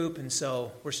and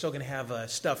so we're still going to have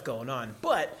stuff going on.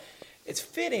 But it's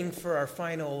fitting for our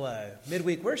final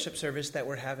midweek worship service that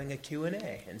we're having a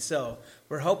Q&A. And so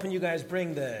we're hoping you guys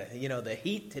bring the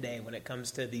heat today when it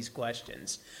comes to these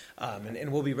questions,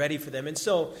 and we'll be ready for them. And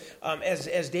so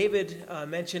as David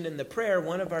mentioned in the prayer,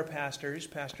 one of our pastors,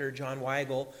 Pastor John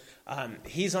Weigel,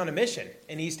 he's on a mission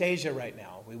in East Asia right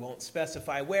now. We won't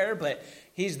specify where, but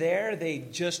he's there. They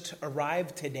just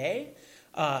arrived today.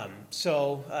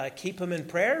 So keep him in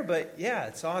prayer. But yeah,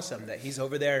 it's awesome that he's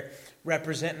over there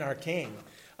representing our King.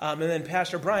 And then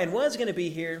Pastor Brian was going to be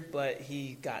here, but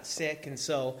he got sick. And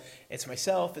so it's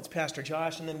myself, it's Pastor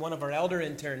Josh, and then one of our elder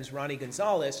interns, Ronnie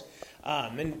Gonzalez.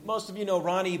 And most of you know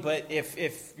Ronnie, but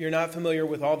if you're not familiar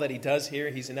with all that he does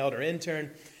here, he's an elder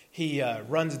intern. He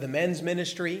runs the men's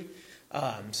ministry.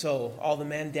 So all the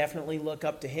men definitely look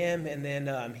up to him. And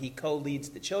then he co-leads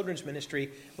the children's ministry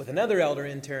with another elder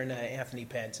intern, Anthony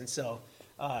Pence. And so,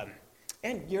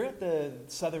 and you're at the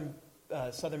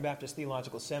Southern Baptist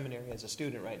Theological Seminary as a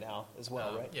student right now as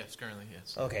well, right? Yes, currently,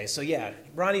 yes. Okay, so yeah,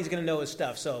 Ronnie's going to know his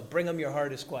stuff, so bring him your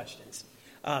hardest questions.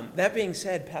 That being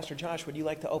said, Pastor Josh, would you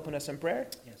like to open us in prayer?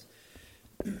 Yes.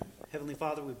 Heavenly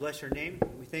Father, we bless your name.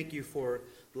 We thank you for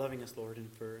loving us, Lord,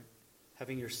 and for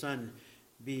having your Son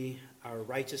be our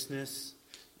righteousness,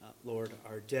 Lord,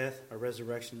 our death, our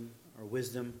resurrection, our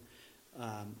wisdom.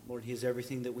 Lord, he is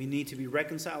everything that we need to be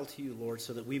reconciled to you, Lord,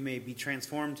 so that we may be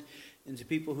transformed into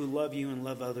people who love you and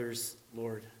love others,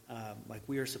 Lord, like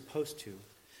we are supposed to.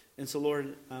 And so,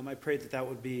 Lord, I pray that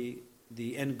would be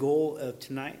the end goal of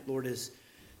tonight, Lord, is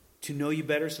to know you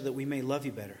better so that we may love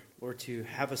you better, or to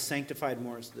have us sanctified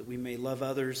more so that we may love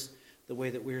others the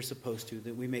way that we are supposed to,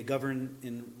 that we may govern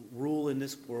and rule in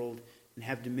this world and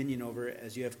have dominion over it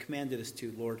as you have commanded us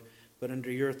to, Lord, but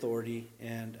under your authority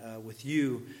and with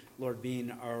you, Lord,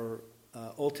 being our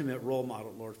ultimate role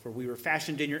model, Lord. For we were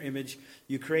fashioned in your image.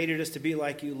 You created us to be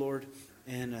like you, Lord,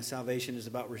 and salvation is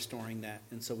about restoring that.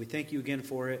 And so we thank you again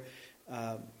for it.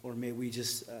 Or may we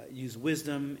just use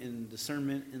wisdom and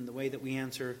discernment in the way that we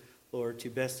answer, Lord, to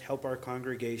best help our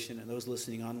congregation and those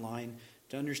listening online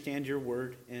to understand your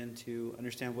word and to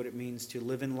understand what it means to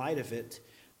live in light of it.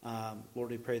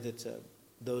 Lord, we pray that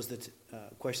those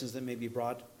questions that may be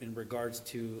brought in regards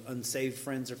to unsaved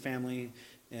friends or family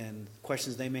and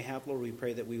questions they may have, Lord, we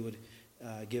pray that we would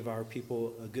give our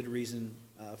people a good reason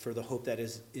for the hope that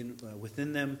is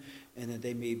within them, and that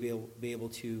they may be able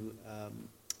to,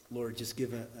 Lord, just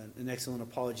give an excellent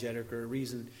apologetic or a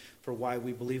reason for why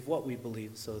we believe what we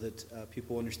believe, so that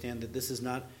people understand that this is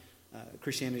not,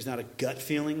 Christianity is not a gut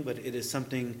feeling, but it is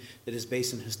something that is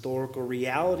based in historical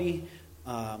reality.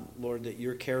 Lord, that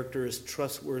your character is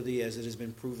trustworthy as it has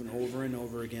been proven over and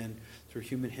over again through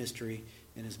human history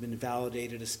and has been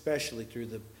validated especially through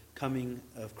the coming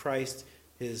of Christ,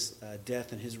 his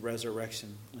death and his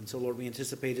resurrection. And so, Lord, we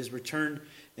anticipate his return.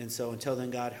 And so until then,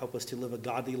 God, help us to live a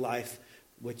godly life,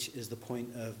 which is the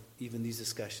point of even these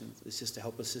discussions. It's just to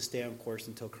help us to stay on course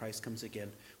until Christ comes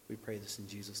again. We pray this in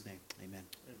Jesus' name. Amen.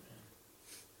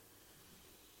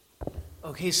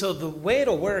 Okay, so the way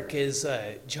it'll work is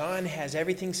John has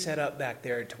everything set up back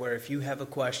there to where if you have a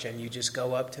question, you just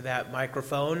go up to that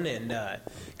microphone, and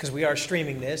because we are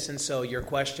streaming this, and so your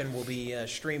question will be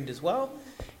streamed as well.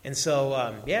 And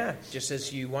so, just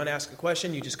as you want to ask a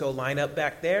question, you just go line up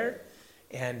back there,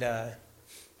 and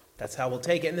that's how we'll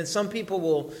take it. And then some people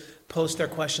will post their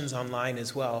questions online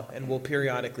as well, and we'll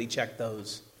periodically check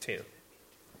those too.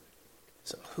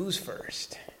 So who's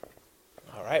first?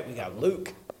 All right, we got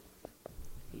Luke.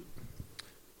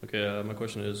 Okay, my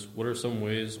question is, what are some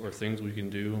ways or things we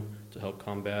can do to help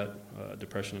combat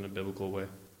depression in a biblical way?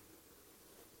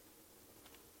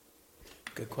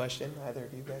 Good question. Either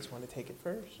of you guys want to take it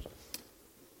first?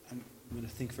 I'm going to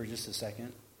think for just a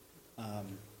second.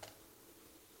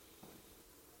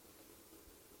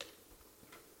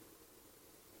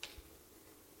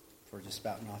 For just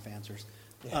spouting off answers.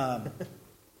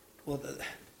 Well,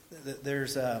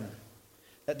 there's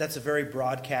that's a very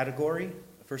broad category,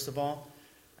 first of all.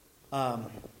 And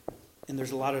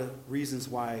there's a lot of reasons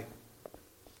why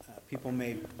people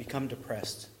may become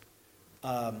depressed.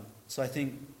 So I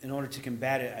think in order to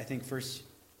combat it, I think the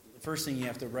first thing you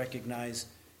have to recognize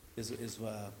is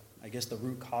I guess the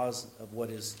root cause of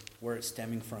where it's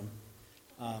stemming from.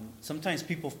 Sometimes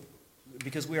people,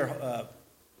 because we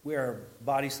are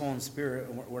body, soul, and spirit,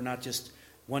 and we're not just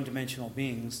one-dimensional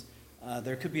beings.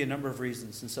 There could be a number of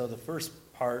reasons, and so the first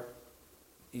part,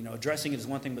 addressing it is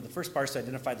one thing, but the first part is to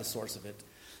identify the source of it.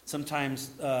 Sometimes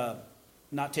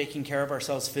not taking care of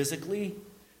ourselves physically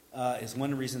is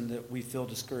one reason that we feel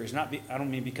discouraged. I don't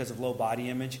mean because of low body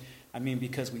image. I mean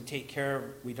because we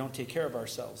don't take care of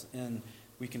ourselves. And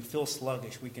we can feel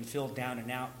sluggish, we can feel down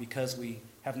and out because we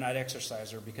have not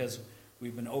exercised, or because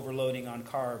we've been overloading on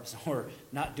carbs, or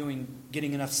not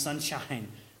getting enough sunshine,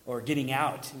 or getting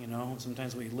out.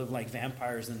 Sometimes we live like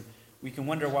vampires, and we can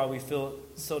wonder why we feel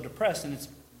so depressed, and it's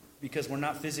because we're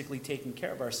not physically taking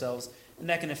care of ourselves, and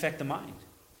that can affect the mind.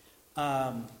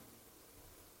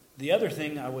 The other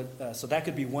thing so that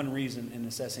could be one reason in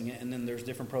assessing it, and then there's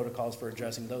different protocols for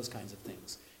addressing those kinds of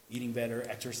things. Eating better,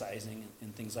 exercising,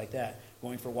 and things like that.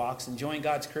 Going for walks, enjoying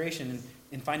God's creation,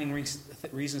 and finding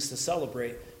reasons to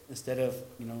celebrate instead of,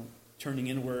 turning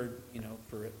inward,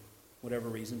 for whatever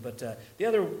reason. But the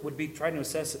other would be trying to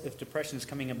assess if depression is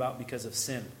coming about because of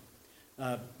sin.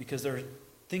 Because there are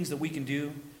things that we can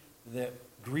do that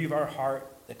grieve our heart,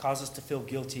 that cause us to feel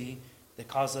guilty, that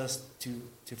cause us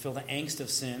to feel the angst of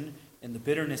sin and the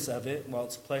bitterness of it. While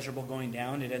it's pleasurable going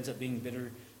down, it ends up being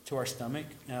bitter to our stomach.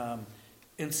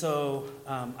 And so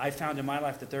I found in my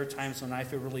life that there are times when I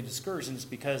feel really discouraged, and it's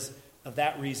because of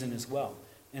that reason as well.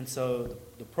 And so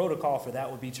the protocol for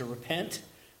that would be to repent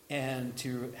and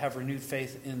to have renewed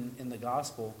faith in the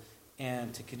gospel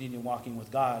and to continue walking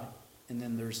with God. And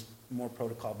then there's more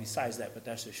protocol besides that, but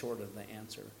that's the short of the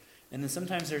answer. And then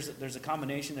sometimes there's a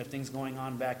combination of things going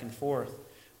on back and forth,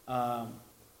 of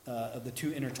the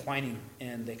two intertwining,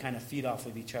 and they kind of feed off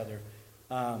of each other.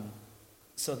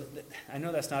 So I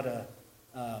know that's not a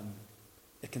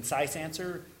concise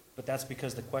answer, but that's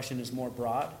because the question is more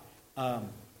broad.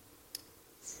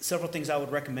 Several things I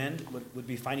would recommend would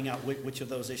be finding out which of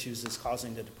those issues is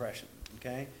causing the depression.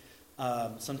 Okay,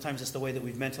 sometimes it's the way that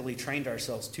we've mentally trained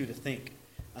ourselves to think.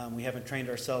 We haven't trained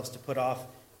ourselves to put off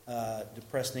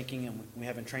depressed thinking, and we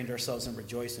haven't trained ourselves in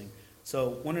rejoicing.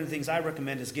 So one of the things I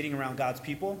recommend is getting around God's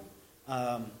people.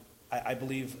 I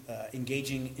believe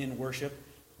engaging in worship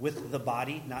with the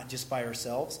body, not just by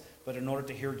ourselves, but in order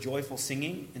to hear joyful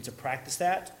singing and to practice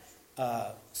that,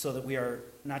 so that we are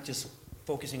not just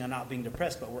focusing on not being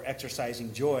depressed, but we're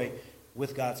exercising joy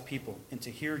with God's people. And to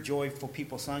hear joyful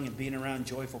people sung and being around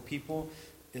joyful people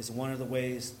is one of the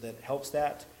ways that helps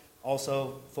that.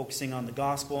 Also, focusing on the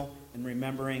gospel and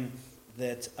remembering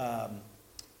that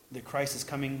Christ is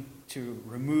coming to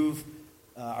remove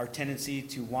our tendency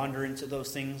to wander into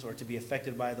those things or to be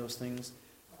affected by those things.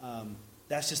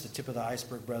 That's just the tip of the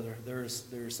iceberg, brother. There's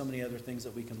so many other things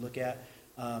that we can look at.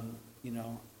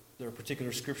 There are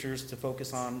particular scriptures to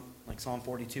focus on, like Psalm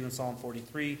 42 and Psalm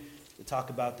 43, to talk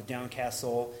about the downcast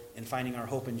soul and finding our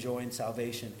hope and joy and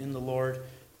salvation in the Lord.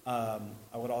 I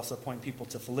would also point people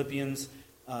to Philippians.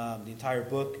 The entire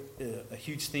book, a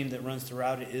huge theme that runs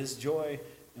throughout it is joy.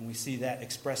 And we see that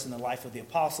expressed in the life of the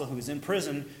apostle who is in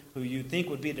prison, who you'd think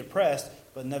would be depressed,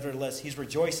 but nevertheless he's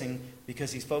rejoicing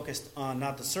because he's focused on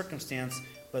not the circumstance,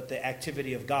 but the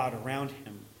activity of God around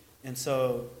him. And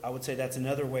so I would say that's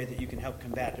another way that you can help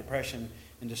combat depression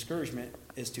and discouragement,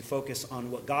 is to focus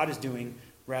on what God is doing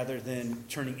rather than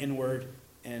turning inward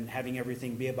and having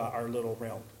everything be about our little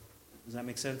realm. Does that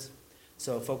make sense?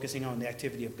 So focusing on the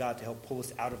activity of God to help pull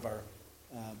us out of our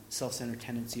self-centered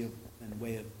tendency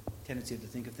to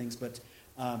think of things. But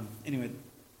anyway,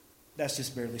 that's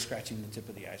just barely scratching the tip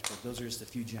of the iceberg. Those are just a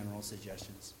few general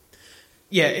suggestions.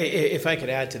 Yeah, if I could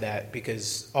add to that,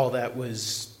 because all that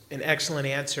was an excellent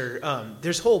answer.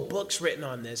 There's whole books written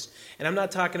on this, and I'm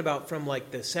not talking about from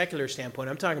like the secular standpoint.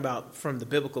 I'm talking about from the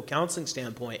biblical counseling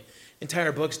standpoint.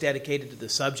 Entire books dedicated to the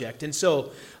subject. And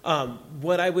so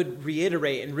what I would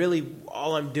reiterate, and really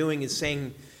all I'm doing is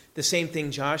saying the same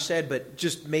thing Josh said, but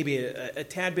just maybe a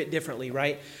tad bit differently,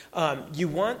 right? You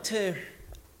want to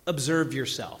observe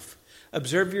yourself.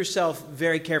 Observe yourself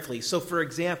very carefully. So for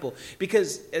example,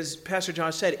 because as Pastor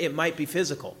Josh said, it might be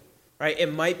physical. Right?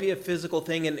 It might be a physical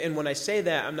thing, and when I say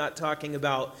that, I'm not talking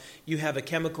about you have a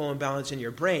chemical imbalance in your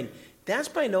brain. That's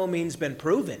by no means been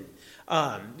proven.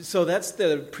 So that's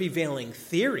the prevailing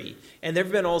theory, and there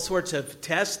have been all sorts of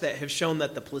tests that have shown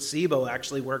that the placebo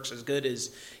actually works as good as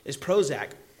Prozac.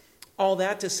 All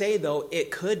that to say, though,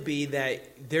 it could be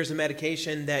that there's a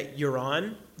medication that you're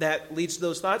on that leads to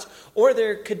those thoughts, or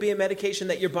there could be a medication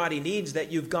that your body needs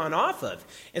that you've gone off of.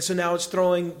 And so now it's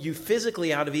throwing you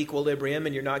physically out of equilibrium,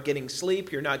 and you're not getting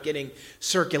sleep, you're not getting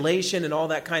circulation and all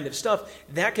that kind of stuff.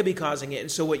 That could be causing it. And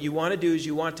so what you want to do is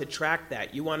you want to track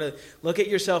that. You want to look at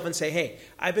yourself and say, hey,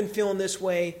 I've been feeling this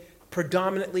way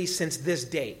predominantly since this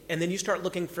date. And then you start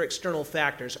looking for external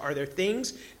factors. Are there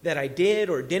things that I did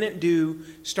or didn't do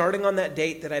starting on that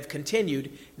date that I've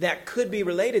continued that could be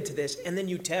related to this? And then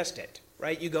you test it,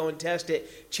 right? You go and test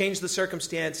it, change the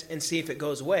circumstance, and see if it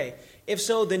goes away. If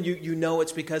so, then you know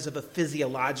it's because of a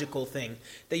physiological thing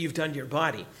that you've done to your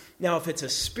body. Now, if it's a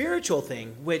spiritual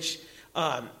thing, which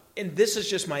and this is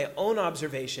just my own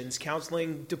observations,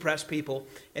 counseling depressed people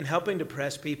and helping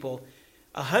depressed people,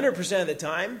 100% of the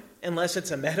time, unless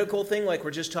it's a medical thing like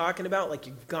we're just talking about, like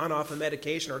you've gone off a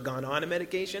medication or gone on a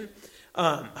medication,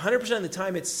 100% of the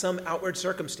time it's some outward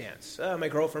circumstance. My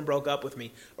girlfriend broke up with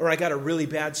me, or I got a really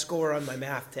bad score on my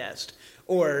math test,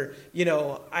 or,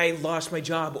 I lost my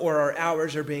job, or our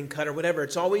hours are being cut, or whatever.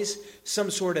 It's always some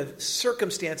sort of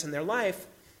circumstance in their life,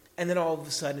 and then all of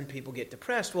a sudden people get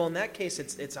depressed. Well, in that case,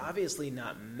 it's obviously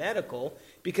not medical,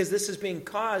 because this is being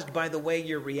caused by the way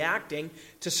you're reacting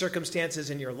to circumstances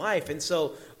in your life. And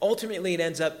so ultimately it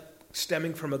ends up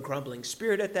stemming from a grumbling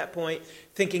spirit at that point,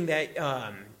 thinking that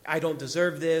I don't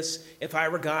deserve this. If I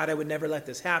were God, I would never let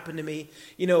this happen to me.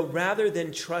 Rather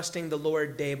than trusting the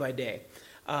Lord day by day,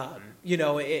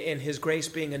 and his grace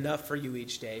being enough for you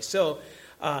each day. So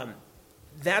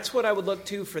that's what I would look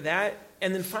to for that.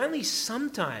 And then finally,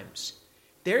 sometimes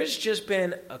there's just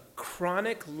been a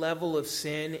chronic level of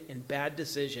sin and bad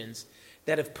decisions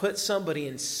that have put somebody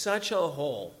in such a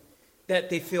hole that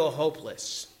they feel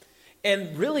hopeless.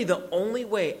 And really the only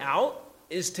way out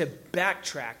is to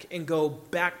backtrack and go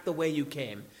back the way you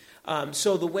came.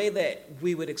 So the way that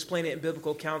we would explain it in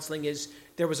biblical counseling is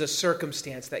there was a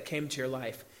circumstance that came to your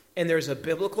life, and there's a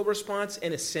biblical response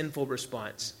and a sinful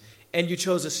response. And you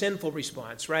chose a sinful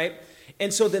response, right?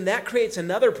 And so then that creates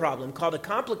another problem called a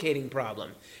complicating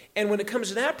problem. And when it comes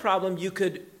to that problem, you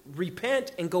could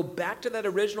repent and go back to that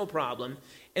original problem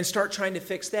and start trying to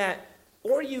fix that.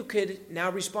 Or you could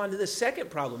now respond to the second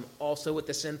problem, also with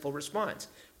the sinful response,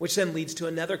 which then leads to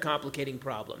another complicating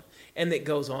problem. And that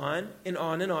goes on and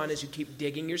on and on as you keep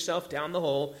digging yourself down the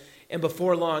hole. And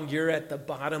before long, you're at the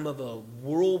bottom of a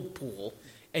whirlpool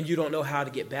and you don't know how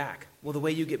to get back. Well, the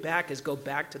way you get back is go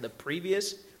back to the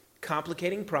previous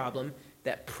complicating problem,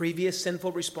 that previous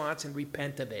sinful response, and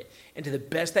repent of it. And to the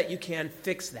best that you can,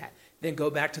 fix that. Then go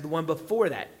back to the one before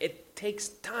that. It takes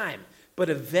time, but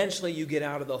eventually you get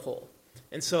out of the hole.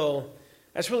 And so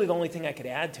that's really the only thing I could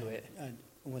add to it.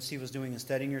 What Steve was doing is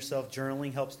studying yourself,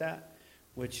 journaling helps that,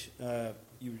 which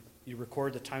you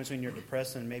record the times when you're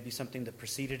depressed and maybe something that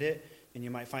preceded it, and you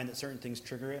might find that certain things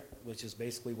trigger it, which is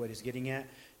basically what he's getting at.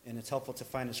 And it's helpful to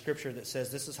find a scripture that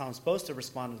says, this is how I'm supposed to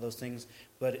respond to those things,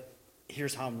 but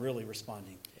here's how I'm really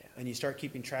responding. Yeah. And you start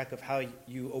keeping track of how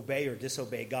you obey or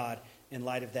disobey God in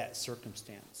light of that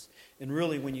circumstance. And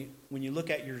really, when you look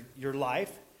at your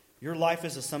life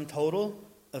is a sum total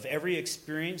of every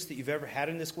experience that you've ever had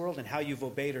in this world and how you've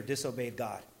obeyed or disobeyed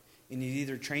God. And you've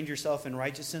either trained yourself in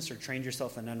righteousness or trained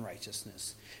yourself in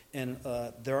unrighteousness. And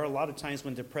there are a lot of times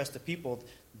when depressed people,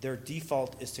 their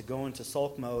default is to go into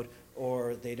sulk mode,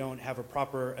 or they don't have a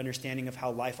proper understanding of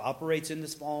how life operates in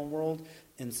this fallen world.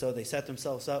 And so they set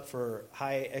themselves up for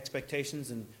high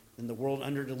expectations, and the world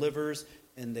underdelivers,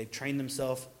 and they've trained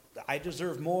themselves, I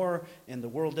deserve more, and the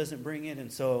world doesn't bring it.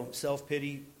 And so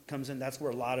self-pity comes in. That's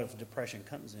where a lot of depression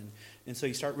comes in. And so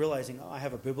you start realizing, I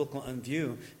have a biblical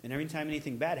view, and every time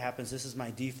anything bad happens, this is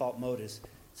my default mode, is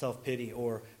self-pity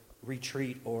or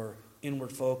retreat or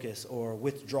inward focus or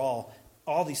withdrawal.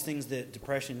 All these things that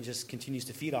depression just continues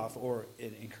to feed off, or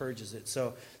it encourages it.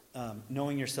 So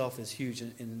knowing yourself is huge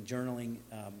in journaling.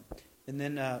 And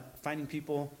then finding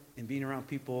people and being around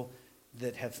people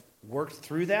that have worked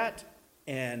through that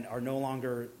and are no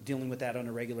longer dealing with that on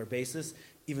a regular basis,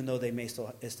 even though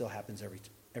it still happens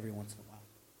every once in a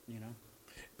while,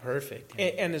 Perfect.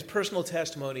 And as personal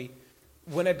testimony,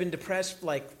 when I've been depressed,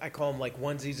 like I call them like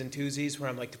onesies and twosies, where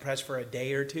I'm like depressed for a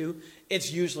day or two,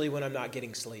 it's usually when I'm not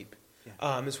getting sleep.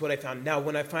 Yeah. Is what I found. Now,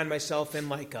 when I find myself in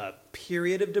like a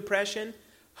period of depression,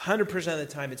 100% of the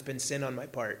time it's been sin on my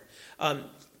part.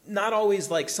 Not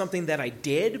always like something that I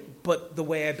did, but the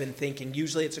way I've been thinking.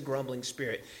 Usually it's a grumbling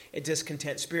spirit, a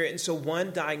discontent spirit. And so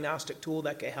one diagnostic tool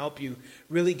that can help you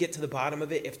really get to the bottom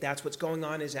of it, if that's what's going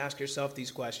on, is ask yourself these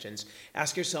questions.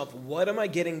 Ask yourself, what am I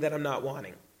getting that I'm not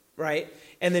wanting? Right?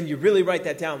 And then you really write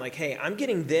that down, like, hey, I'm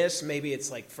getting this. Maybe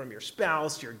it's like from your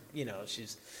spouse,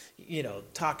 she's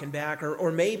talking back,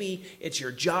 or maybe it's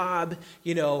your job,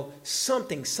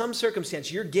 some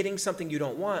circumstance, you're getting something you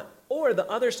don't want. Or the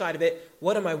other side of it,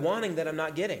 what am I wanting that I'm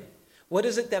not getting? What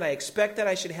is it that I expect that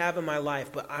I should have in my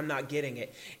life, but I'm not getting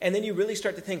it? And then you really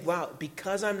start to think, wow,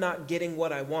 because I'm not getting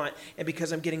what I want, and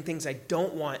because I'm getting things I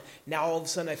don't want, now all of a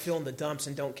sudden I feel in the dumps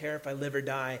and don't care if I live or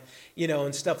die,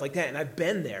 and stuff like that. And I've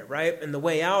been there, right? And the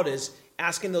way out is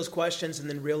asking those questions and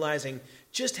then realizing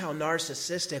just how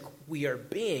narcissistic we are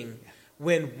being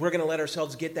when we're going to let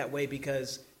ourselves get that way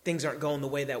because things aren't going the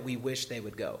way that we wish they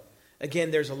would go.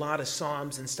 Again, there's a lot of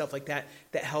Psalms and stuff like that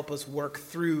that help us work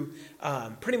through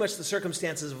pretty much the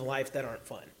circumstances of life that aren't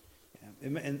fun. Yeah.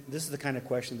 And this is the kind of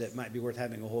question that might be worth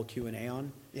having a whole Q&A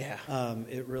on. Yeah.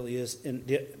 It really is. And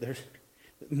there's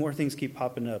more things keep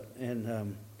popping up.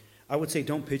 And I would say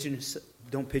don't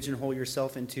pigeonhole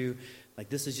yourself into, like,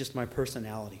 this is just my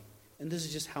personality. And this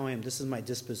is just how I am. This is my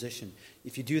disposition.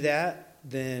 If you do that,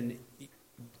 then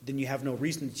you have no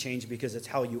reason to change because it's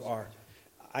how you are.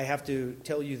 I have to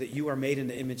tell you that you are made in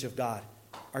the image of God.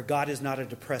 Our God is not a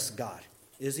depressed God,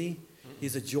 is he?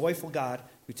 He's a joyful God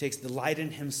who takes delight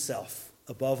in himself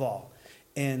above all.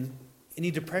 And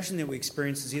any depression that we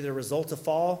experience is either a result of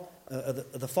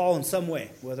the fall in some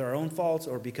way, whether our own faults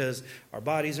or because our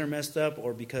bodies are messed up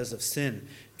or because of sin.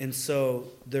 And so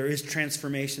there is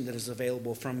transformation that is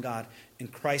available from God.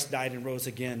 And Christ died and rose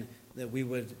again that we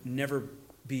would never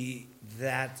be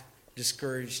that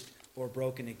discouraged or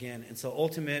broken again. And so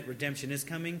ultimate redemption is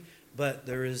coming, but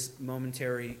there is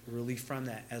momentary relief from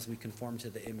that as we conform to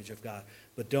the image of God.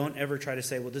 But don't ever try to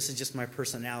say, well, this is just my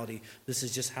personality. This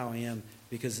is just how I am,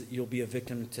 because you'll be a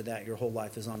victim to that your whole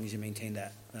life as long as you maintain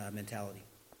that mentality.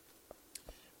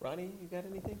 Ronnie, you got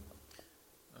anything?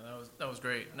 That was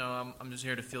great. No, I'm just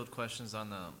here to field questions on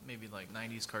the maybe like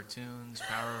 90s cartoons,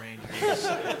 Power Rangers,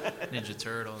 Ninja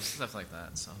Turtles, stuff like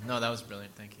that. So, no, that was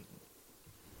brilliant. Thank you.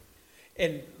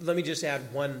 And let me just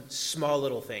add one small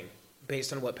little thing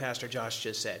based on what Pastor Josh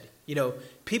just said. You know,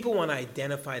 people want to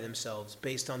identify themselves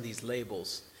based on these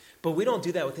labels, but we don't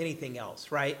do that with anything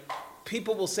else, right?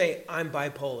 People will say, I'm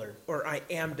bipolar, or I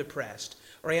am depressed,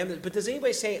 or I am, but does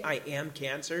anybody say, I am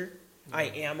cancer? I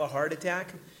am a heart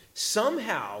attack?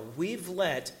 Somehow we've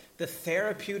let the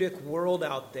therapeutic world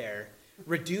out there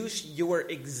reduce your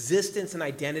existence and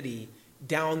identity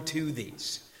down to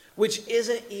these, which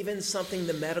isn't even something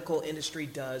the medical industry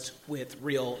does with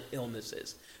real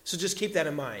illnesses. So just keep that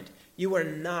in mind. You are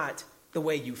not the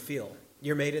way you feel.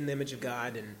 You're made in the image of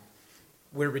God, and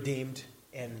we're redeemed,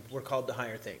 and we're called to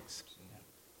higher things.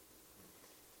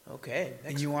 Okay.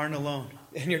 And you aren't alone.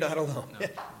 And you're not alone. No.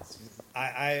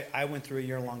 I went through a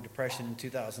year-long depression in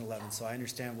 2011, so I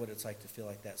understand what it's like to feel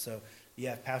like that. So you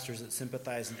have pastors that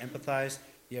sympathize and empathize.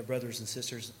 You have brothers and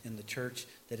sisters in the church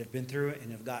that have been through it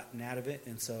and have gotten out of it,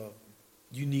 and so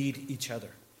you need each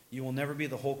other. You will never be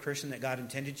the whole Christian that God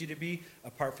intended you to be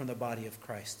apart from the body of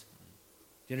Christ.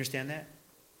 Do you understand that?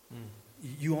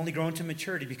 You only grow into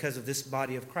maturity because of this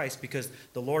body of Christ, because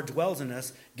the Lord dwells in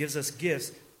us, gives us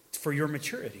gifts for your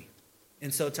maturity.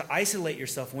 And so to isolate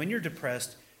yourself when you're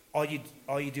depressed, all you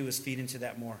do is feed into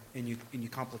that more, and you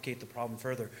complicate the problem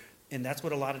further. And that's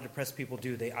what a lot of depressed people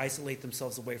do. They isolate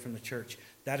themselves away from the church.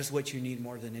 That is what you need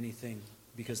more than anything,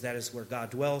 because that is where God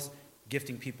dwells,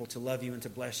 gifting people to love you and to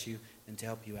bless you and to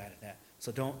help you out of that.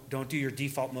 So don't do your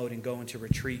default mode and go into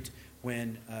retreat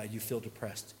when you feel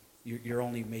depressed. You're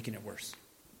only making it worse.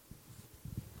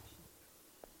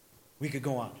 We could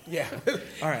go on. Yeah.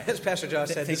 All right. As Pastor Josh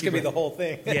said, Thank this you, could be brother. the whole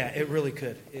thing. Yeah, it really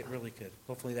could. It really could.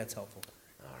 Hopefully that's helpful.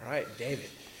 All right, David.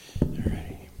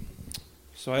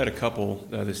 So I had a couple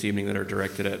this evening that are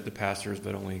directed at the pastors,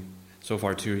 but only so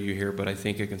far 2 of you here, but I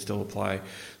think it can still apply.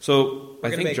 So I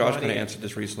think Josh kind of answered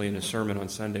this recently in his sermon on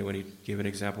Sunday when he gave an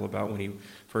example about when he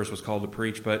first was called to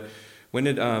preach. But when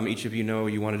did each of you know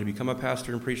you wanted to become a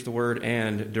pastor and preach the word?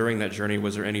 And during that journey,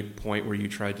 was there any point where you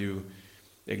tried to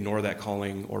ignore that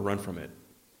calling or run from it?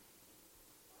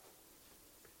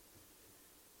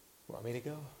 Want me to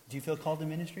go? Do you feel called to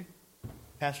ministry?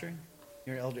 Pastoring?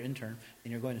 You're an elder intern,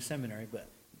 and you're going to seminary, but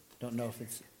don't know if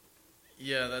it's...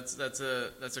 Yeah, that's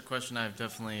a question I've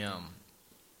definitely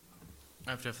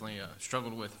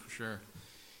struggled with for sure.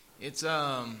 It's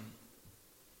as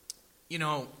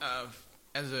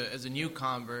a new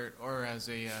convert, or as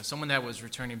a someone that was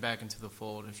returning back into the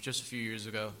fold just a few years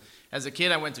ago. As a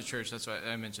kid, I went to church. That's why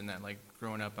I mentioned that. Like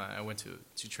growing up, I went to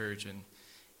church and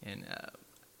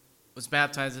was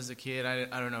baptized as a kid.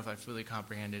 I don't know if I fully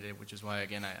comprehended it, which is why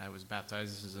again I was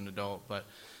baptized as an adult. But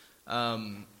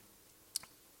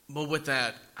with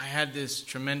that, I had this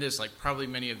tremendous, like probably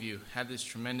many of you had this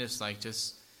tremendous, like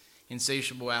just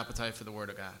insatiable appetite for the Word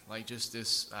of God. Like just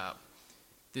this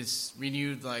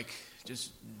renewed, like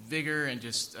just vigor and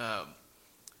just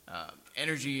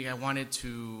energy. I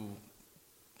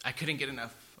couldn't get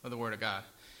enough of the Word of God.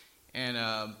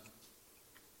 And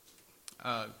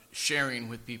sharing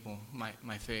with people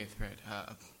my faith, right?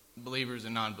 Believers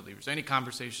and non-believers. Any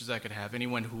conversations I could have,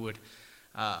 anyone who would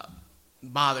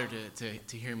bother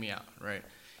to hear me out, right?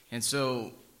 And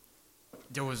so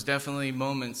there was definitely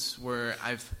moments where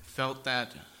I've felt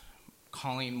that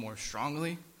calling more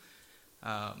strongly.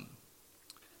 And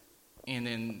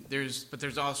then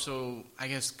there's also, I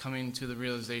guess, coming to the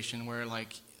realization where,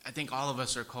 like, I think all of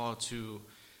us are called to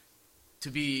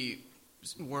be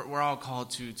we're all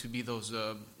called to be those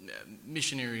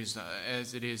missionaries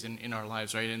as it is in our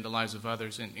lives, right? In the lives of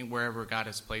others and wherever God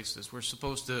has placed us. We're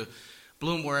supposed to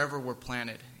bloom wherever we're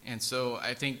planted. And so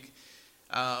I think,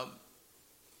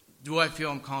 do I feel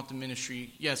I'm called to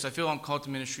ministry? Yes, I feel I'm called to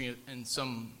ministry in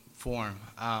some form,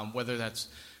 whether that's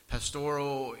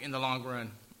pastoral in the long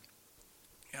run.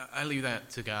 I leave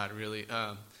that to God, really.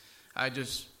 I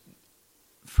just,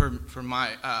 for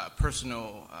my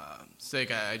personal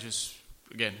sake, I just,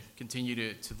 again,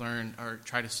 continue to learn or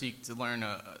try to seek to learn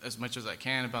as much as I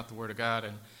can about the Word of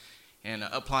God and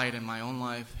apply it in my own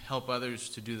life, help others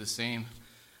to do the same.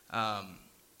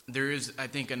 There is, I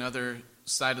think, another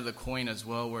side of the coin as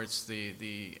well, where it's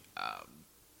the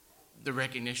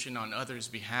recognition on others'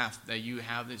 behalf that you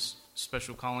have this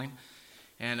special calling,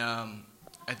 and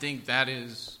I think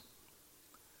that's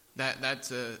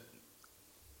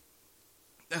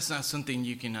not something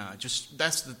you can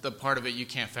that's the part of it you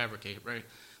can't fabricate, right?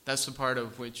 That's the part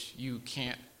of which you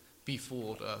can't be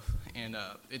fooled of, and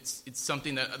it's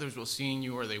something that others will see in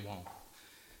you or they won't,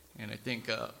 and I think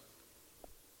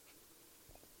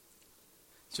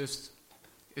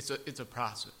it's a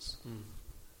process.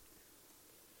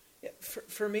 Yeah,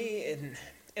 for me,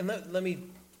 and let me,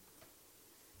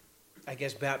 I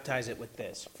guess, baptize it with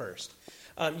this first.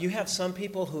 You have some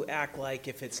people who act like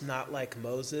if it's not like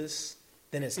Moses,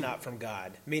 then it's not from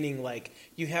God. Meaning, like,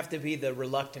 you have to be the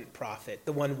reluctant prophet,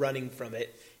 the one running from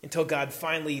it, until God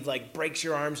finally, like, breaks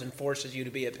your arms and forces you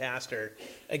to be a pastor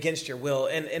against your will.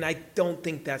 And I don't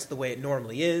think that's the way it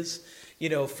normally is. You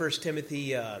know, 1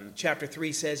 Timothy chapter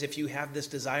 3 says, if you have this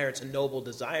desire, it's a noble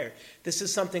desire. This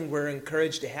is something we're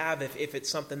encouraged to have if it's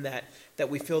something that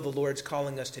we feel the Lord's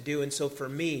calling us to do. And so for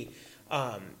me,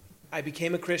 I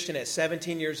became a Christian at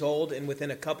 17 years old, and within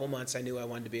a couple months, I knew I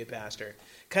wanted to be a pastor.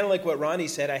 Kind of like what Ronnie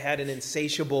said, I had an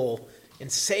insatiable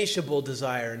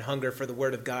desire and hunger for the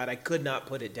Word of God. I could not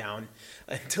put it down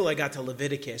until I got to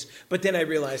Leviticus. But then I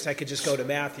realized I could just go to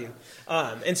Matthew.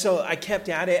 And so I kept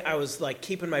at it. I was like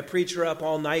keeping my preacher up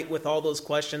all night with all those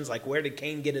questions, like where did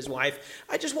Cain get his wife?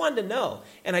 I just wanted to know.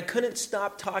 And I couldn't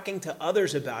stop talking to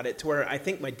others about it, to where I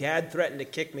think my dad threatened to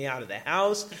kick me out of the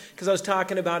house because I was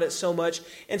talking about it so much.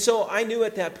 And so I knew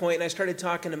at that point, and I started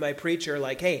talking to my preacher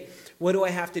like, hey, what do I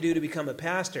have to do to become a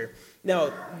pastor?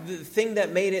 Now, the thing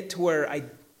that made it to where I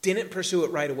didn't pursue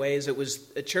it right away is it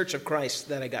was a Church of Christ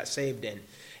that I got saved in.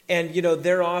 And, you know,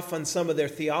 they're off on some of their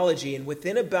theology. And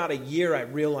within about a year, I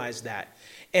realized that.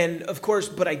 And, of course,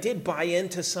 but I did buy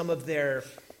into some of their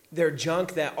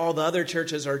junk that all the other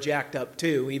churches are jacked up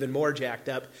too, even more jacked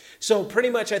up. So pretty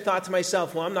much I thought to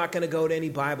myself, well, I'm not going to go to any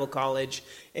Bible college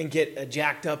and get a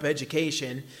jacked up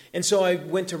education. And so I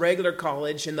went to regular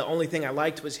college, and the only thing I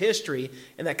liked was history,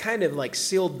 and that kind of like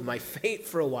sealed my fate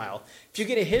for a while. If you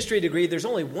get a history degree, there's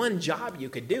only one job you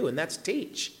could do, and that's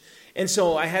teach. And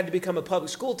so I had to become a public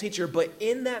school teacher, but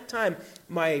in that time,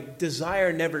 my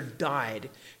desire never died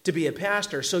to be a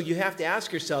pastor. So you have to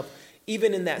ask yourself,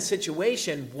 even in that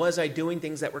situation, was I doing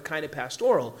things that were kind of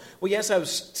pastoral? Well, yes, I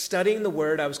was studying the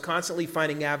Word. I was constantly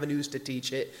finding avenues to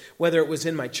teach it, whether it was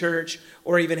in my church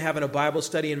or even having a Bible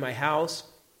study in my house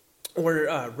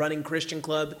or running Christian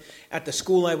Club at the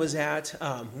school I was at.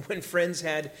 When friends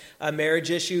had marriage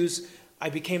issues,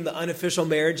 I became the unofficial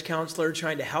marriage counselor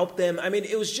trying to help them. I mean,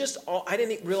 it was just all, I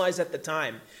didn't realize at the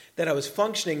time that I was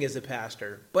functioning as a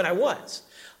pastor, but I was.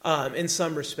 In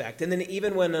some respect. And then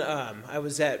even when I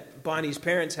was at Bonnie's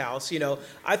parents' house, you know,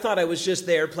 I thought I was just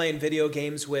there playing video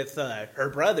games with her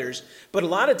brothers. But a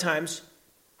lot of times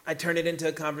I turned it into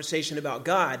a conversation about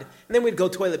God. And then we'd go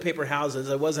toilet paper houses.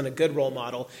 I wasn't a good role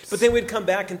model. But then we'd come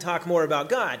back and talk more about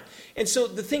God. And so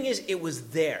the thing is, it was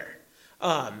there.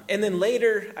 And then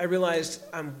later I realized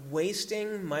I'm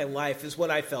wasting my life is what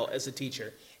I felt as a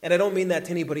teacher. And I don't mean that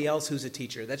to anybody else who's a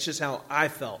teacher. That's just how I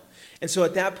felt. And so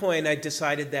at that point, I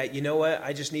decided that, you know what,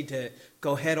 I just need to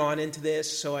go head on into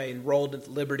this. So I enrolled at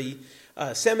Liberty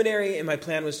Seminary, and my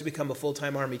plan was to become a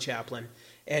full-time Army chaplain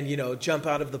and, you know, jump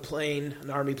out of the plane,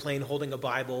 an Army plane, holding a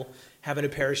Bible, having a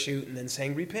parachute, and then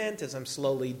saying, repent, as I'm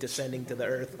slowly descending to the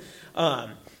earth.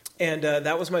 And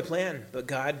that was my plan. But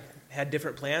God had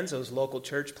different plans, those local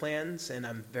church plans, and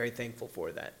I'm very thankful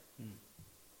for that.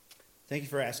 Thank you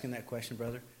for asking that question,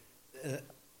 brother.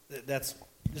 This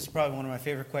is probably one of my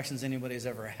favorite questions anybody's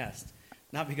ever asked.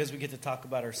 Not because we get to talk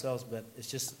about ourselves, but it's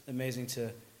just amazing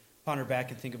to ponder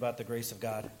back and think about the grace of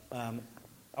God. I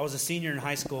was a senior in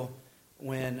high school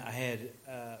when I had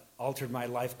altered my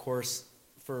life course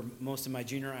for most of my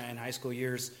junior and high school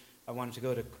years. I wanted to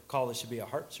go to college to be a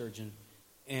heart surgeon.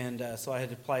 And so I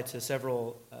had applied to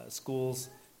several schools.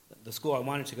 The school I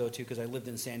wanted to go to, because I lived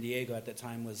in San Diego at that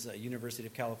time, was University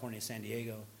of California, San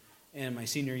Diego. and my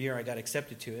senior year I got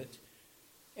accepted to it.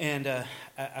 And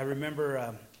I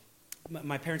remember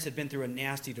my parents had been through a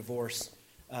nasty divorce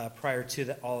prior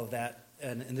to all of that,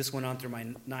 and this went on through my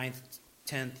 9th,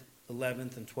 10th,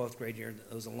 11th, and 12th grade year.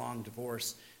 It was a long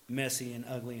divorce, messy and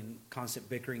ugly and constant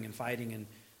bickering and fighting and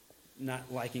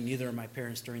not liking either of my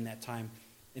parents during that time.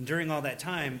 And during all that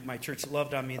time, my church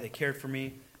loved on me. They cared for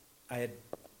me. I had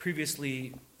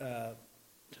previously,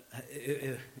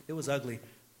 it was ugly.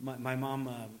 My mom,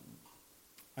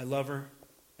 I love her.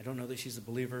 I don't know that she's a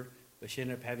believer, but she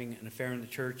ended up having an affair in the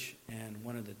church and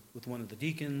with one of the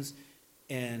deacons.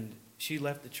 And she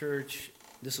left the church.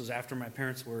 This was after my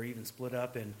parents were even split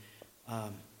up. And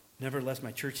nevertheless,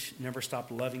 my church never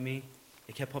stopped loving me.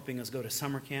 They kept helping us go to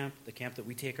summer camp, the camp that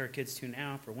we take our kids to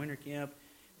now for winter camp.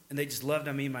 And they just loved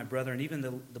on me and my brother. And even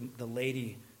the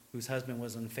lady whose husband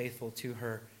was unfaithful to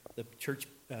her, the church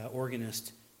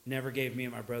organist, never gave me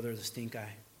and my brother the stink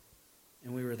eye.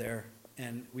 And we were there.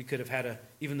 And we could have had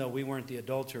even though we weren't the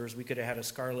adulterers, we could have had a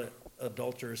scarlet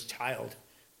adulterer's child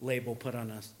label put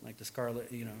on us, like the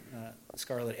scarlet,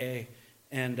 scarlet A.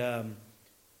 And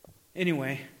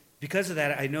anyway, because of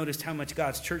that, I noticed how much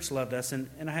God's church loved us.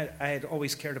 And I had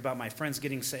always cared about my friends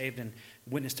getting saved and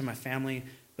witnessed to my family.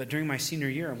 But during my senior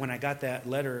year, when I got that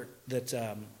letter that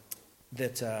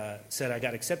said I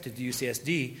got accepted to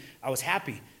UCSD, I was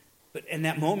happy. But in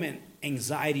that moment,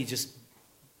 anxiety just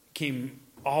came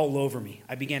all over me.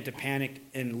 I began to panic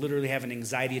and literally have an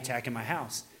anxiety attack in my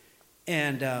house.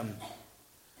 And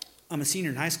I'm a senior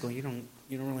in high school. You don't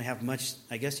really have much.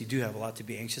 I guess you do have a lot to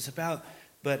be anxious about.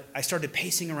 But I started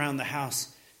pacing around the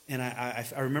house, and I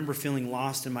remember feeling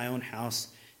lost in my own house.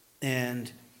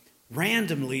 And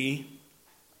randomly,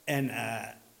 and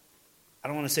I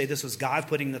don't want to say this was God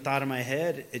putting the thought in my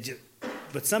head,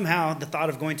 but somehow the thought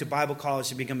of going to Bible college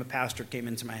to become a pastor came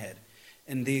into my head.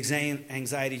 And the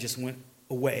anxiety just went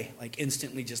away, like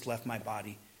instantly just left my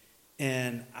body.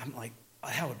 And I'm like, oh,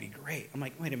 that would be great. I'm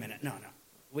like, wait a minute, no.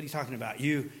 What are you talking about?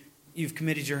 You've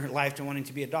committed your life to wanting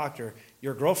to be a doctor.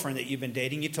 Your girlfriend that you've been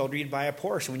dating, you told her you'd buy a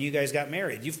Porsche when you guys got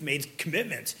married. You've made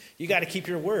commitments. You got to keep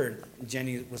your word.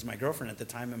 Jenny was my girlfriend at the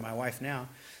time and my wife now.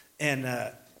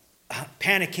 And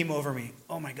panic came over me.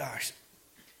 Oh, my gosh.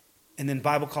 And then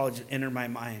Bible college entered my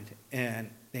mind, and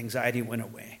the anxiety went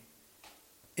away.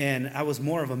 And I was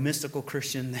more of a mystical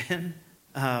Christian then.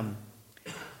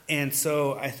 And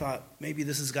so I thought, maybe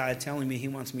this is God telling me he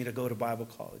wants me to go to Bible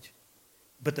college.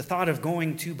 But the thought of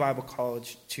going to Bible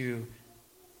college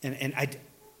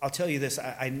I'll tell you this,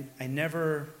 I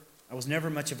was never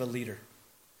much of a leader.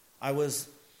 I was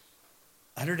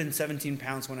 117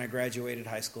 pounds when I graduated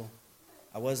high school.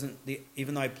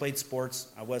 Even though I played sports,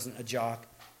 I wasn't a jock.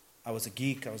 I was a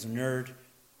geek, I was a nerd,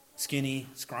 skinny,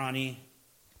 scrawny.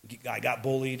 I got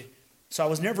bullied. So I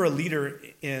was never a leader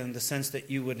in the sense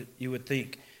that you would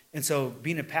think. And so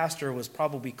being a pastor was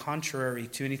probably contrary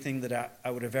to anything that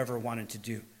I would have ever wanted to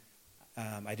do.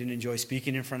 I didn't enjoy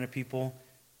speaking in front of people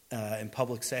in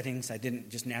public settings. I didn't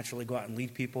just naturally go out and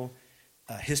lead people.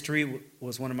 History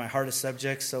was one of my hardest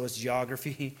subjects, so was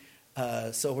geography.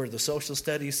 So were the social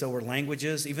studies, so were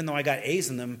languages. Even though I got A's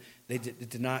in them, it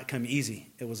did not come easy.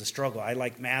 It was a struggle. I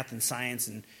liked math and science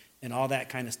and all that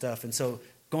kind of stuff. And so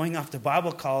going off to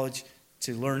Bible college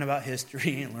to learn about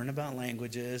history and learn about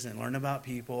languages and learn about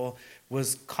people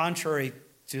was contrary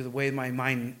to the way my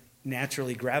mind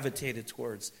naturally gravitated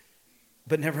towards.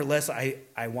 But nevertheless,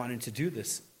 I wanted to do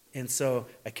this. And so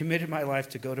I committed my life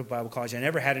to go to Bible college. I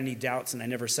never had any doubts, and I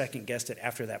never second-guessed it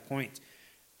after that point.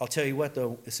 I'll tell you what,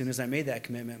 though, as soon as I made that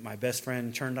commitment, my best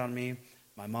friend turned on me.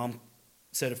 My mom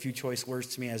said a few choice words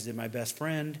to me, as did my best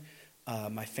friend.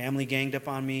 My family ganged up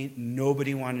on me.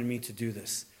 Nobody wanted me to do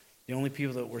this. The only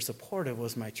people that were supportive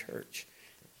was my church.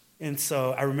 And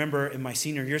so I remember in my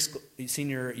senior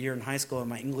year in high school, in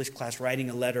my English class, writing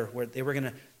a letter where they were going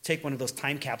to take one of those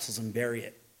time capsules and bury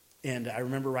it. And I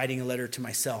remember writing a letter to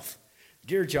myself.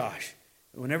 Dear Josh,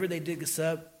 whenever they dig us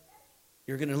up,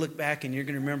 you're going to look back and you're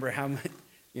going to remember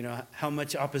how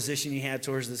much opposition you had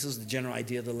towards this. This is the general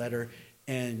idea of the letter.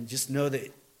 And just know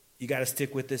that you got to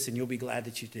stick with this and you'll be glad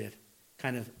that you did.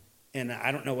 And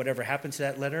I don't know whatever happened to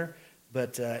that letter,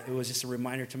 but it was just a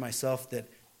reminder to myself that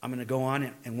I'm going to go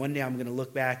on and one day I'm going to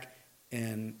look back,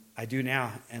 and I do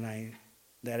now. And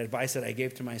that advice that I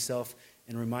gave to myself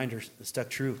and reminders stuck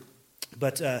true.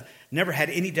 But never had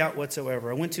any doubt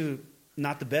whatsoever. I went to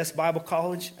not the best Bible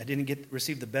college. I didn't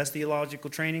receive the best theological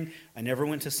training. I never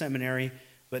went to seminary.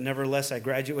 But nevertheless, I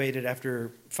graduated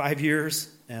after 5 years,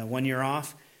 1 year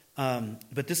off.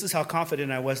 But this is how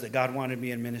confident I was that God wanted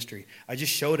me in ministry. I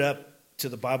just showed up to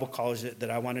the Bible college that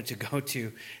I wanted to go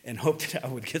to and hoped that I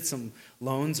would get some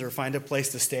loans or find a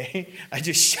place to stay. I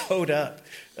just showed up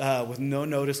with no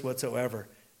notice whatsoever.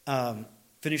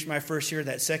 Finished my first year.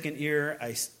 That second year,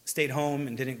 I stayed home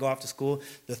and didn't go off to school.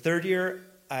 The third year,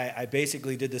 I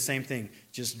basically did the same thing.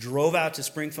 Just drove out to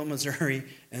Springfield, Missouri,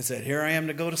 and said, here I am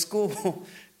to go to school.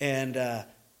 And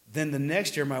then the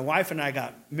next year, my wife and I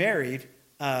got married,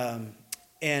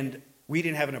 and we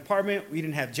didn't have an apartment. We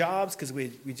didn't have jobs because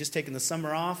we just taken the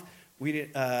summer off. We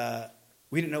didn't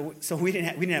know, so we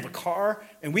didn't have a car.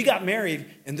 And we got married,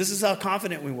 and this is how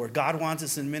confident we were. God wants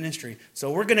us in ministry,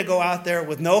 so we're going to go out there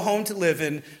with no home to live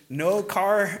in, no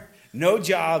car, no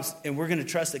jobs, and we're going to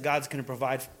trust that God's going to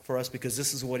provide for us because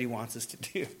this is what He wants us to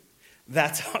do.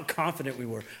 That's how confident we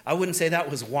were. I wouldn't say that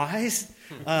was wise.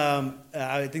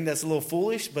 I think that's a little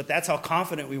foolish, but that's how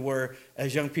confident we were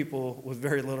as young people with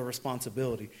very little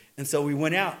responsibility. And so we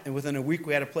went out, and within a week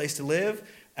we had a place to live.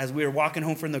 As we were walking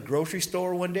home from the grocery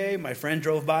store one day, my friend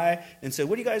drove by and said,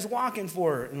 what are you guys walking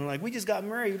for? And we're like, we just got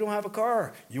married. We don't have a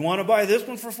car. You want to buy this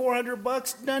one for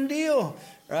 $400? Done deal,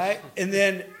 right? And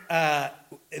then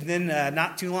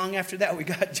not too long after that, we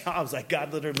got jobs. Like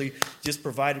God literally just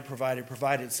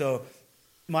provided. So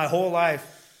my whole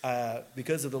life,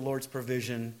 because of the Lord's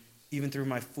provision, even through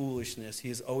my foolishness, He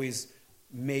has always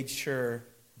made sure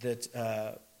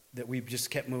that we've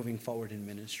just kept moving forward in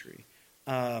ministry.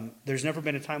 There's never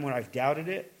been a time when I've doubted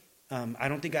it. I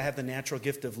don't think I have the natural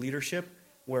gift of leadership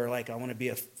where like I want to be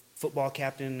a football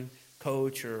captain,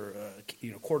 coach, or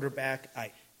quarterback.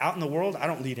 Out in the world, I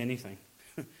don't lead anything.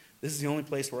 This is the only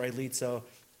place where I lead. So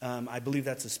I believe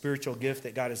that's a spiritual gift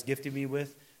that God has gifted me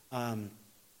with.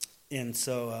 And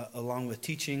so along with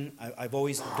teaching, I've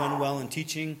always done well in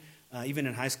teaching. Even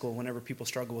in high school, whenever people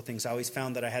struggle with things, I always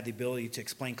found that I had the ability to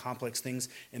explain complex things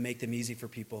and make them easy for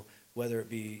people, whether it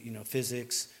be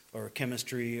physics or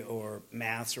chemistry or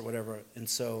maths or whatever. And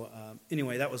so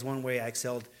anyway, that was one way I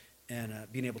excelled in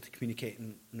being able to communicate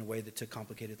in a way that took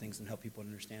complicated things and help people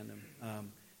understand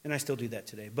them. And I still do that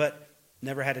today. But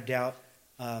never had a doubt,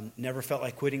 never felt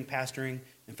like quitting pastoring.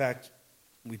 In fact,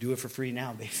 we do it for free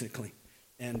now, basically.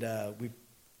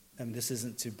 And this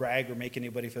isn't to brag or make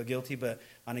anybody feel guilty, but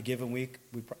on a given week,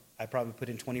 I probably put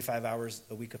in 25 hours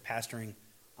a week of pastoring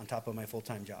on top of my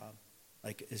full-time job.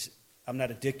 I'm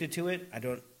not addicted to it. I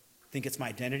don't think it's my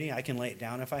identity. I can lay it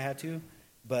down if I had to,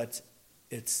 but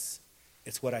it's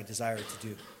what I desire to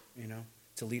do,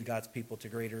 to lead God's people to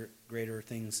greater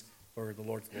things for the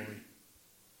Lord's glory.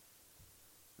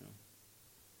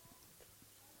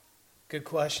 Good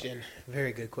question.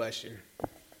 Very good question.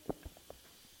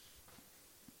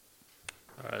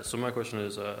 All right, so my question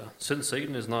is, since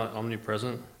Satan is not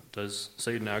omnipresent, does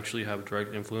Satan actually have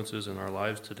direct influences in our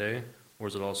lives today, or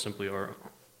is it all simply our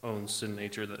own sin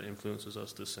nature that influences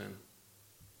us to sin?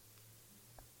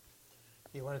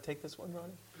 You want to take this one,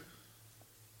 Ronnie?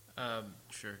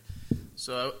 Sure.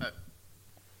 So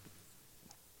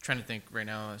trying to think right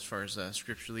now as far as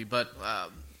scripturally, but I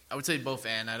would say both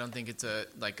and. I don't think it's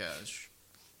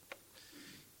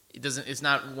it's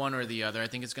not one or the other. I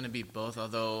think it's going to be both,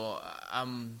 although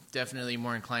I'm definitely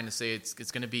more inclined to say it's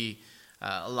going to be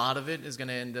a lot of it is going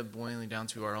to end up boiling down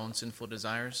to our own sinful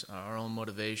desires, our own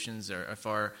motivations, or if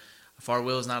our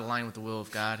will is not aligned with the will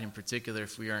of God in particular,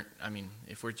 if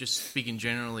we're just speaking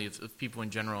generally of people in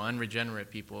general, unregenerate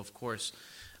people, of course,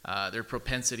 their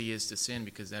propensity is to sin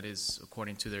because that is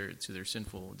according to their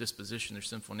sinful disposition, their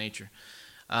sinful nature.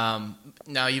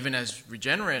 Now, even as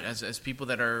regenerate, as people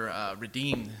that are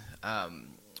redeemed,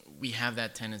 we have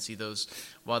that tendency.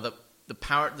 While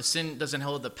the sin doesn't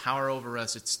hold the power over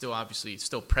us, it's still obviously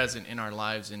present in our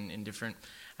lives in different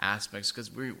aspects because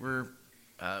we're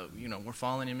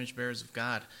fallen image bearers of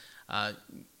God,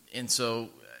 and so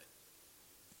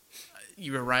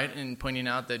you were right in pointing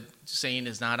out that Satan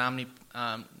is not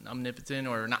omnipotent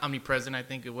or not omnipresent, I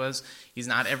think it was. He's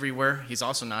not everywhere. He's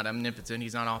also not omnipotent.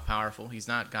 He's not all-powerful. He's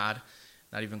not God,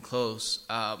 not even close.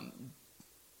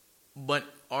 But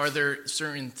are there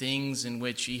certain things in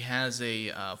which he has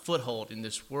a foothold in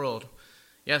this world?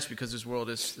 Yes, because this world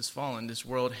is fallen. This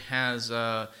world is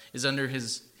under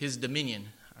his dominion,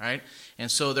 all right? And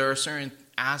so there are certain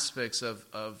aspects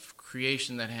of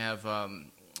creation that have...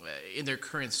 in their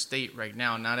current state right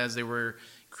now, not as they were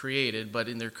created, but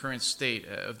in their current state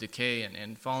of decay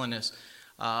and fallenness,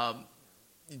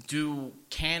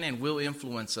 can and will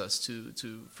influence us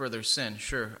to further sin.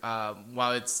 Sure.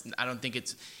 While I don't think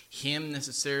it's him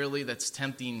necessarily that's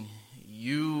tempting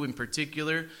you in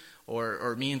particular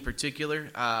or me in particular.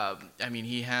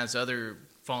 He has other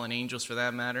fallen angels for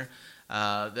that matter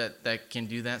that can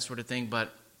do that sort of thing. But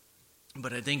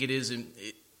I think it is.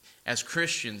 as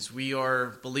Christians, we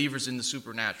are believers in the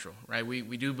supernatural, right?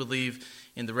 We do believe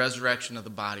in the resurrection of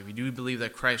the body. We do believe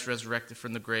that Christ resurrected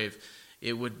from the grave.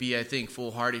 It would be, I think,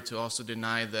 foolhardy to also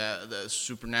deny the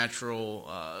supernatural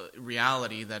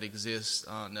reality that exists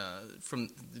from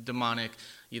the demonic,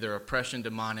 either oppression,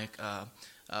 demonic,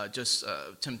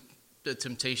 the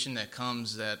temptation that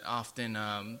comes that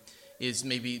often is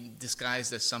maybe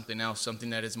disguised as something else,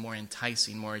 something that is more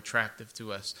enticing, more attractive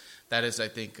to us. That is, I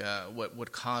think, what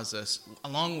would cause us,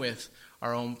 along with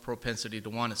our own propensity to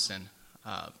want to sin,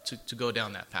 to go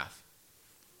down that path.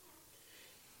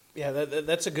 Yeah,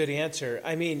 that's a good answer.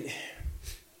 I mean,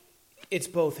 it's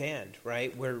both and,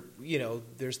 right? Where,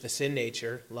 there's the sin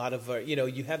nature. A lot of,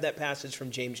 you have that passage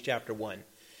from James chapter 1,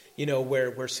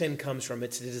 where sin comes from.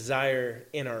 It's the desire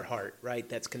in our heart, right?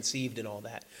 That's conceived and all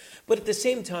that. But at the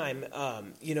same time,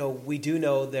 we do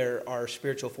know there are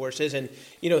spiritual forces. And,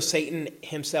 Satan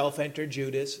himself entered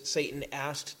Judas. Satan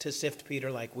asked to sift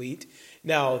Peter like wheat.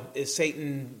 Now, is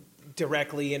Satan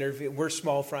directly intervene? We're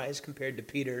small fries compared to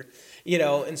Peter,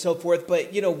 and so forth.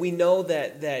 But, we know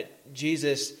that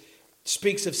Jesus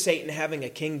speaks of Satan having a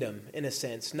kingdom, in a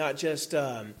sense, not just,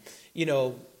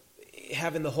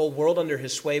 having the whole world under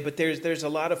his sway, but there's a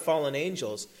lot of fallen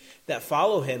angels that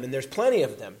follow him, and there's plenty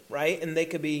of them, right? And they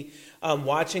could be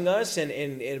watching us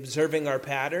and observing our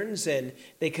patterns, and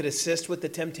they could assist with the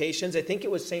temptations. I think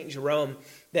it was St. Jerome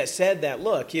that said that,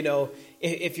 look,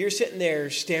 if you're sitting there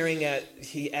staring at,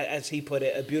 as he put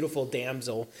it, a beautiful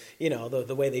damsel,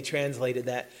 the way they translated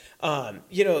that, an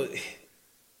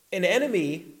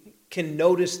enemy can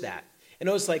notice that. And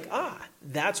it was like,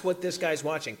 that's what this guy's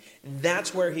watching.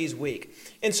 That's where he's weak.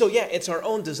 And so, yeah, it's our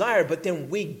own desire, but then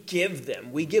we give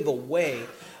away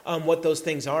what those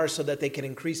things are so that they can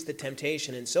increase the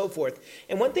temptation and so forth.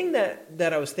 And one thing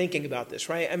that I was thinking about this,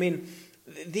 right? I mean,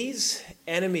 these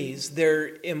enemies,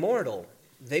 they're immortal.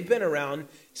 They've been around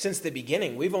since the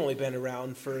beginning. We've only been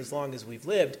around for as long as we've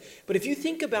lived. But if you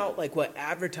think about like what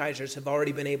advertisers have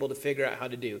already been able to figure out how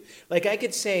to do, like I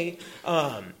could say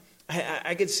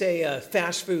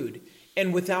fast food,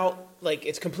 and without,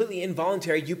 it's completely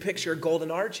involuntary, you picture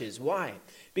golden arches. Why?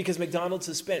 Because McDonald's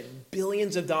has spent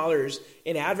billions of dollars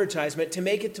in advertisement to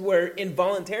make it to where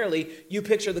involuntarily you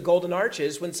picture the golden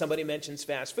arches when somebody mentions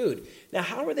fast food. Now,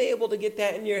 how are they able to get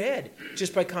that in your head?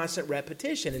 Just by constant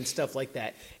repetition and stuff like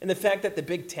that. And the fact that the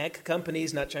big tech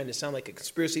companies, not trying to sound like a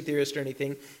conspiracy theorist or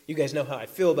anything, you guys know how I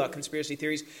feel about conspiracy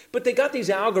theories, but they got these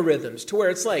algorithms to where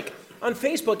it's like, on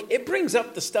Facebook, it brings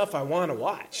up the stuff I want to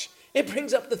watch. It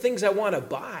brings up the things I want to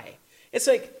buy. It's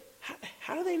like,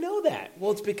 how do they know that?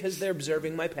 Well, it's because they're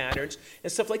observing my patterns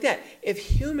and stuff like that. If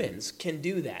humans can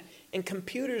do that and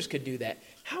computers could do that,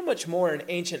 how much more an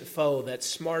ancient foe that's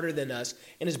smarter than us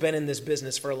and has been in this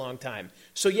business for a long time?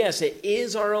 So yes, it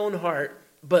is our own heart,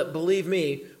 but believe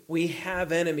me, we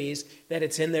have enemies that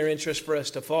it's in their interest for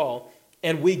us to fall,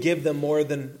 and we give them more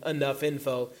than enough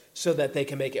info so that they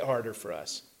can make it harder for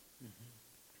us.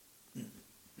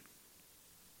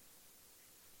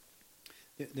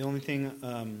 The only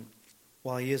thing,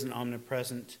 while he isn't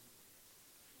omnipresent,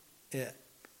 let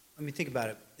me think about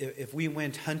it. If we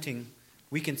went hunting,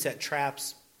 we can set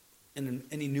traps in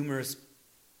any number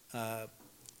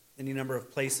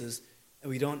of places,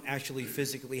 and we don't actually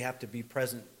physically have to be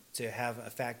present to have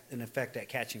an effect at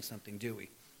catching something, do we?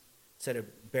 Set a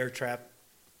bear trap,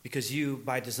 because you,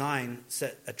 by design,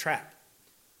 set a trap.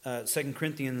 2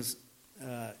 Corinthians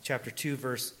chapter 2,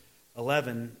 verse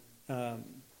 11,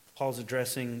 Paul's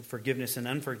addressing forgiveness and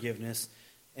unforgiveness,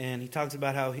 and he talks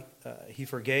about how he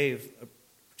forgave a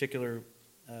particular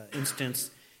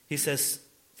instance. He says,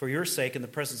 for your sake in the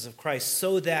presence of Christ,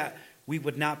 so that we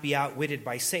would not be outwitted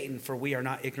by Satan, for we are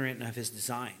not ignorant of his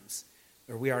designs,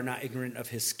 or we are not ignorant of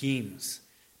his schemes.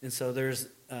 And so there's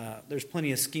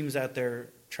plenty of schemes out there,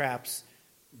 traps,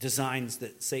 designs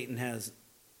that Satan has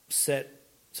set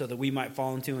so that we might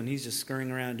fall into, and he's just scurrying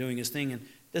around doing his thing, and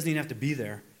doesn't even have to be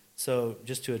there. So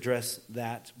just to address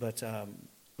that, but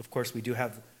of course we do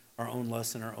have our own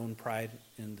lusts and our own pride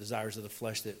and desires of the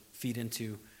flesh that feed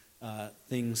into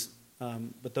things,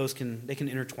 but those can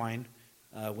intertwine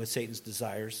with Satan's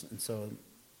desires. And so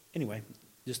anyway,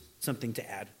 just something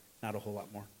to add, not a whole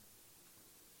lot more.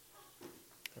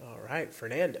 All right,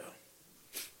 Fernando.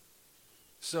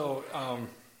 So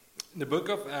in the book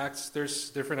of Acts, there's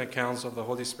different accounts of the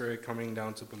Holy Spirit coming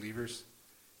down to believers.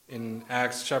 In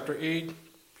Acts chapter 8,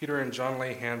 Peter and John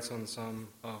lay hands on some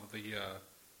of the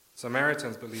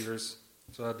Samaritans believers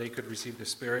so that they could receive the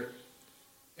Spirit.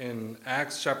 In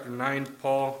Acts chapter 9,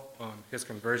 Paul, his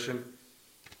conversion,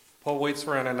 Paul waits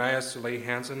for Ananias to lay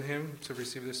hands on him to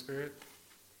receive the Spirit.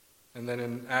 And then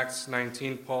in Acts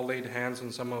 19, Paul laid hands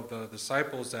on some of the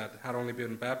disciples that had only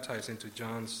been baptized into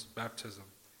John's baptism,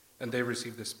 and they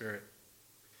received the Spirit.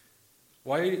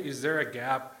 Why is there a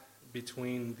gap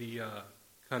between the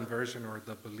conversion or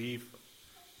the belief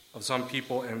of some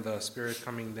people and the Spirit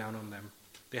coming down on them?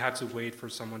 They had to wait for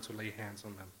someone to lay hands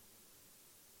on them.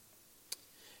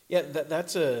 Yeah,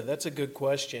 that's a good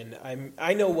question.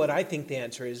 I know what I think the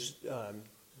answer is,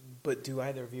 but do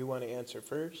either of you want to answer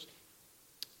first?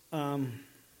 I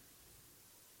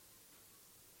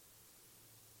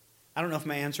don't know if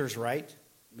my answer is right,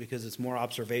 because it's more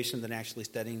observation than actually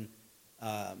studying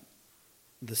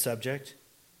the subject.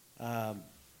 But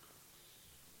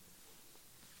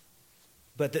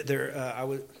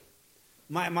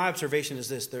my observation is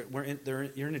this: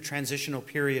 you're in a transitional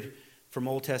period from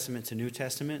Old Testament to New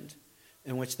Testament,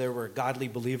 in which there were godly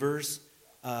believers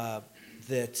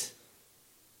that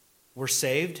were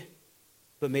saved,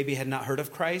 but maybe had not heard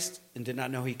of Christ and did not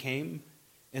know He came.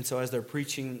 And so as they're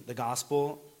preaching the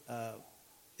gospel,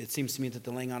 it seems to me that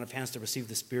the laying on of hands to receive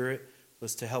the Spirit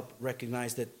was to help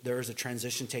recognize that there is a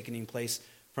transition taking place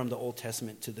from the Old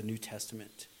Testament to the New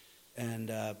Testament.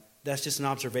 And that's just an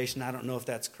observation. I don't know if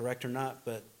that's correct or not,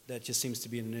 but that just seems to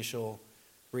be an initial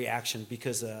reaction,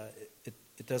 because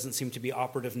it doesn't seem to be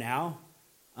operative now.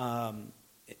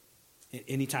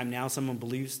 Anytime now someone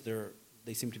believes,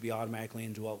 they seem to be automatically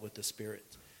indwelt with the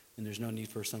Spirit, and there's no need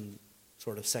for some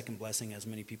sort of second blessing, as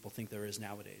many people think there is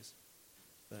nowadays.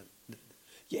 But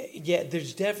yeah,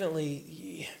 there's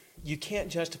definitely, you can't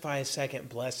justify a second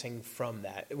blessing from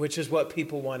that, which is what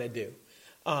people want to do.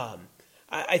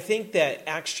 I think that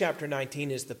Acts chapter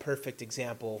 19 is the perfect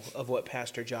example of what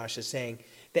Pastor Josh is saying.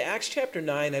 The Acts chapter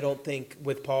 9, I don't think,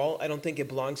 with Paul, I don't think it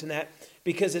belongs in that,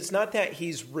 because it's not that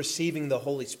he's receiving the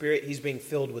Holy Spirit, he's being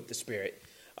filled with the Spirit.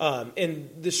 In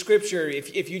the Scripture,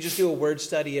 if you just do a word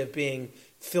study of being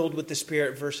filled with the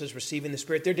Spirit versus receiving the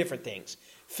Spirit, they're different things.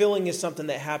 Filling is something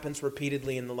that happens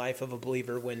repeatedly in the life of a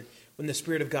believer when the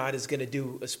Spirit of God is going to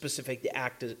do a specific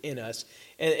act in us.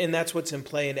 And that's what's in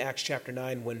play in Acts chapter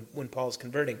 9 when Paul's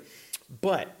converting.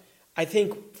 But I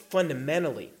think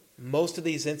fundamentally, most of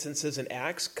these instances in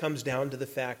Acts comes down to the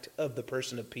fact of the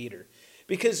person of Peter.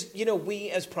 Because, we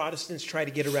as Protestants try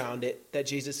to get around it, that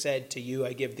Jesus said, "To you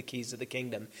I give the keys of the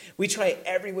kingdom." We try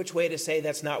every which way to say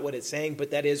that's not what it's saying,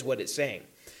 but that is what it's saying.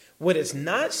 What it's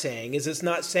not saying is, it's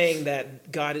not saying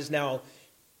that God is now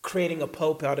creating a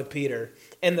pope out of Peter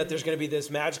and that there's going to be this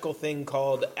magical thing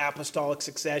called apostolic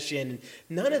succession.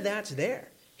 None of that's there.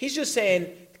 He's just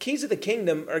saying the keys of the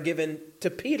kingdom are given to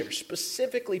Peter,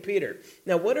 specifically Peter.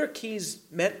 Now, what are keys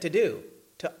meant to do?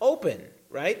 To open,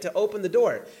 right? To open the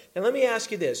door. Now, let me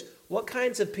ask you this. What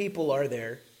kinds of people are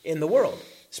there in the world,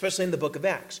 especially in the book of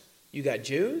Acts? You got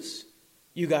Jews,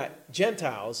 you got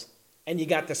Gentiles, and you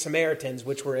got the Samaritans,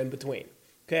 which were in between.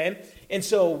 Okay? And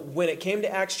so when it came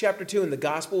to Acts chapter 2 and the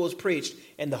gospel was preached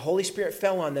and the Holy Spirit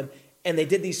fell on them and they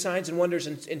did these signs and wonders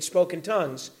and spoke in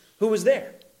tongues, who was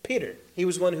there? Peter. He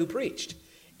was one who preached.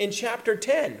 In chapter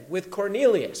 10 with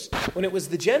Cornelius, when it was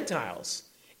the Gentiles,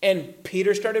 and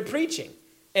Peter started preaching,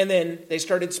 and then they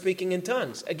started speaking in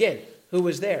tongues. Again, who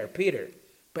was there? Peter.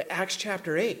 But Acts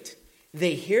chapter 8,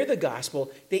 they hear the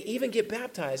gospel, they even get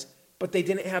baptized, but they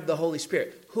didn't have the Holy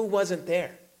Spirit. Who wasn't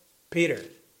there? Peter.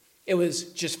 It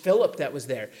was just Philip that was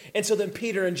there. And so then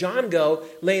Peter and John go,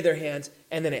 lay their hands,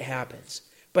 and then it happens.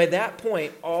 By that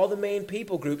point, all the main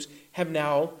people groups have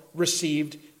now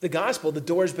received the gospel. The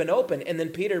door's been open, and then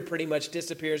Peter pretty much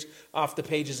disappears off the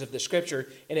pages of the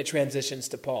Scripture, and it transitions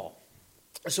to Paul.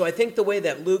 So I think the way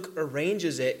that Luke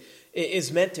arranges it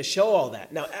is meant to show all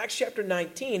that. Now, Acts chapter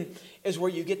 19 is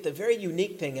where you get the very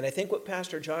unique thing, and I think what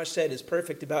Pastor Josh said is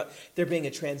perfect about there being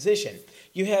a transition.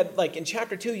 You had, like in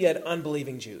chapter 2, you had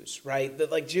unbelieving Jews,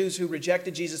 right? Like Jews who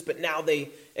rejected Jesus, but now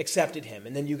they accepted him.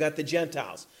 And then you got the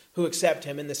Gentiles who accept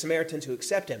him and the Samaritans who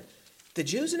accept him. The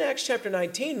Jews in Acts chapter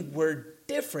 19 were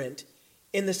different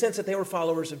in the sense that they were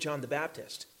followers of John the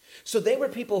Baptist. So they were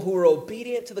people who were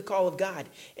obedient to the call of God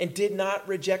and did not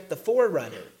reject the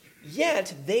forerunner.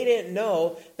 Yet they didn't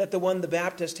know that the one the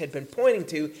Baptist had been pointing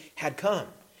to had come.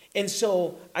 And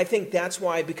so I think that's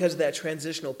why, because of that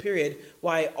transitional period,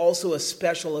 why also a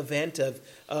special event of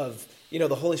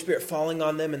the Holy Spirit falling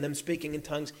on them and them speaking in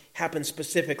tongues happened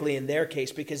specifically in their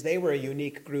case, because they were a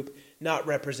unique group not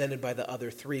represented by the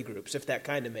other three groups, if that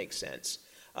kind of makes sense.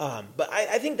 But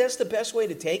I think that's the best way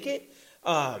to take it.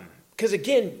 Because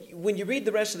again, when you read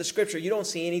the rest of the Scripture, you don't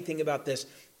see anything about this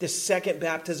second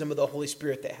baptism of the Holy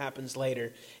Spirit that happens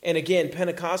later. And again,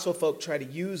 Pentecostal folk try to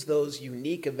use those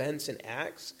unique events in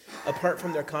Acts, apart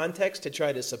from their context, to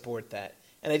try to support that.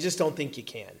 And I just don't think you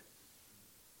can.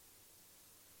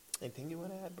 Anything you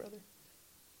want to add, brother?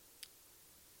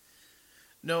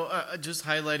 No, just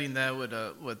highlighting that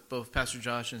what both Pastor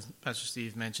Josh and Pastor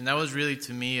Steve mentioned. That was really,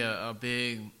 to me, a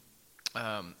big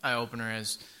eye-opener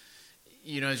as,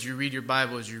 as you read your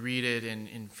Bible, as you read it,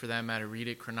 and for that matter, read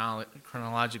it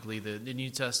chronologically, the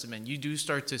New Testament, you do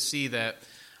start to see that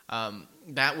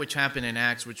that which happened in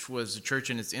Acts, which was the church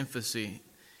in its infancy,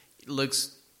 it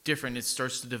looks different. It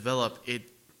starts to develop.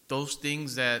 Those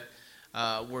things that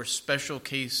were special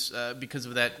case because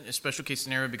of that special case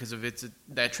scenario, because of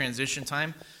that transition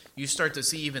time, you start to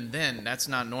see even then that's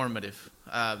not normative.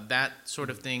 That sort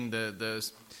of thing, the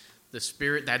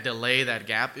Spirit, that delay, that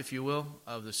gap, if you will,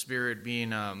 of the Spirit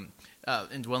being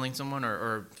indwelling someone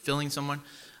or filling someone,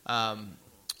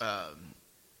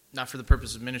 not for the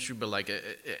purpose of ministry, but like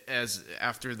as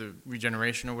after the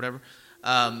regeneration or whatever,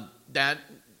 that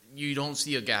you don't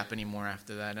see a gap anymore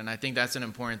after that. And I think that's an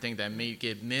important thing that may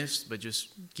get missed, but just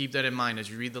keep that in mind. As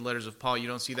you read the letters of Paul, you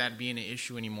don't see that being an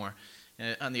issue anymore.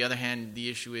 And on the other hand, the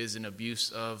issue is an abuse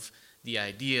of the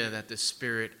idea that the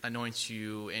Spirit anoints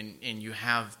you and you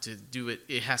have to do it.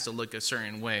 It has to look a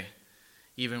certain way.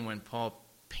 Even when Paul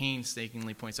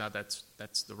painstakingly points out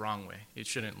that's the wrong way. It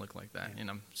shouldn't look like that. Yeah. And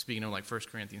I'm speaking of like 1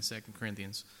 Corinthians, 2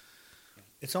 Corinthians.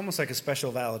 It's almost like a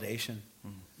special validation.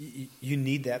 Mm-hmm. You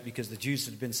need that because the Jews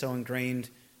had been so ingrained,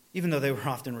 even though they were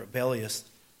often rebellious,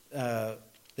 they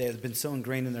had been so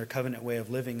ingrained in their covenant way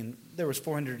of living. And there was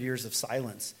 400 years of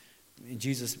silence. And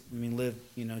Jesus, lived,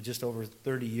 just over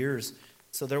 30 years.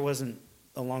 So there wasn't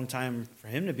a long time for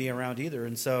him to be around either.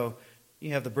 And so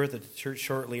you have the birth of the church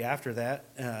shortly after that.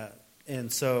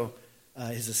 And so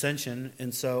his ascension.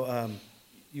 And so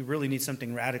you really need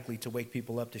something radically to wake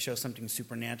people up, to show something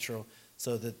supernatural,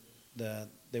 so that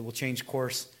they will change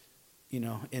course,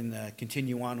 and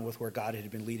continue on with where God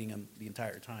had been leading them the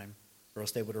entire time, or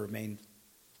else they would have remained,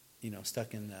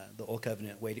 stuck in the old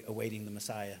covenant, awaiting the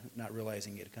Messiah, not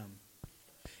realizing it had come.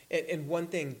 And one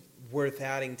thing worth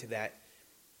adding to that,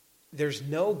 there's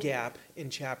no gap in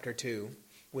chapter 2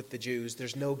 with the Jews.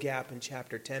 There's no gap in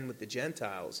chapter 10 with the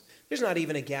Gentiles. There's not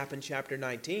even a gap in chapter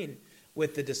 19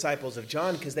 with the disciples of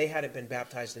John, because they hadn't been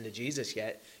baptized into Jesus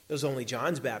yet. It was only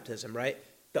John's baptism, right?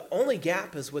 The only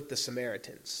gap is with the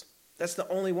Samaritans. That's the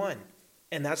only one.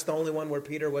 And that's the only one where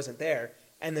Peter wasn't there.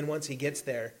 And then once he gets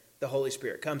there, the Holy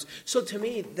Spirit comes. So to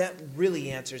me, that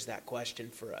really answers that question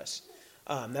for us.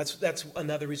 That's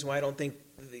another reason why I don't think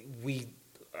we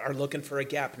are looking for a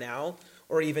gap now,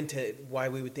 or even to why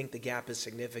we would think the gap is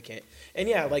significant. And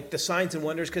yeah, like the signs and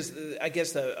wonders, because I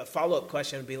guess a follow-up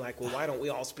question would be like, well, why don't we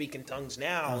all speak in tongues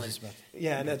now?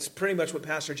 And that's pretty much what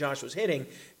Pastor Josh was hitting,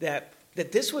 that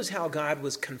this was how God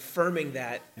was confirming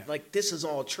that, like, this is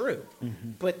all true.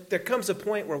 Mm-hmm. But there comes a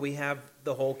point where we have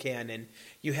the whole canon.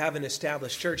 You have an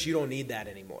established church. You don't need that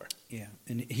anymore. Yeah,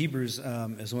 and Hebrews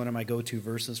is one of my go-to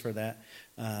verses for that.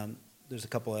 There's a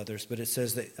couple others, but it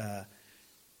says that,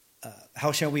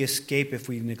 how shall we escape if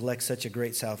we neglect such a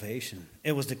great salvation?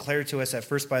 It was declared to us at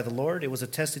first by the Lord. It was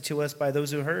attested to us by those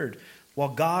who heard. While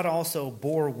God also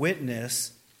bore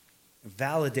witness,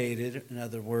 validated, in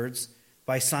other words,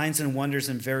 by signs and wonders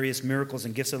and various miracles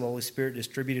and gifts of the Holy Spirit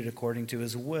distributed according to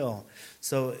his will.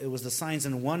 So it was the signs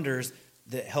and wonders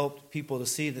that helped people to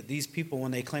see that these people,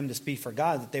 when they claimed to speak for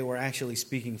God, that they were actually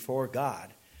speaking for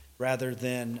God, rather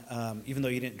than, even though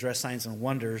you didn't address signs and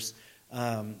wonders,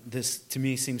 this, to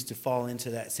me, seems to fall into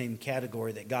that same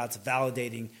category, that God's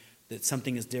validating that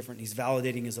something is different. He's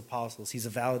validating his apostles. He's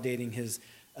validating his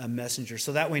messengers.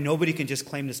 So that way nobody can just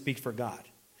claim to speak for God.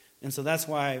 And so that's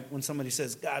why when somebody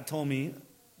says, God told me,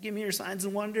 give me your signs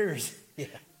and wonders. Yeah.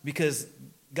 Because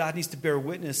God needs to bear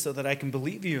witness so that I can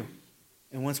believe you.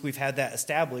 And once we've had that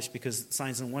established, because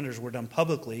signs and wonders were done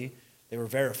publicly, they were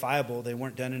verifiable. They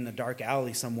weren't done in a dark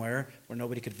alley somewhere where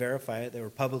nobody could verify it. They were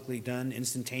publicly done,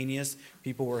 instantaneous.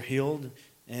 People were healed.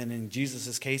 And in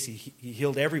Jesus' case, he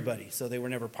healed everybody. So they were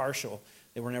never partial.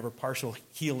 They were never partial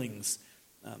healings.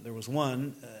 There was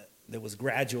one that was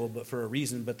gradual, but for a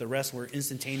reason. But the rest were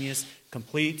instantaneous,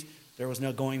 complete. There was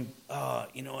no going, oh,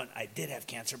 you know what, I did have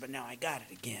cancer, but now I got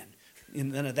it again.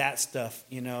 And none of that stuff,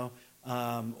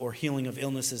 or healing of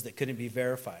illnesses that couldn't be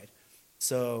verified.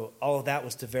 So all of that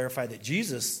was to verify that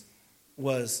Jesus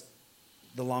was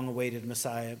the long-awaited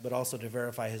Messiah, but also to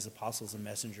verify his apostles and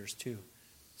messengers too.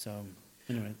 So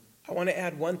anyway. I want to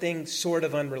add one thing sort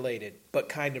of unrelated, but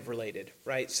kind of related,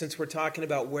 right? Since we're talking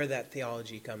about where that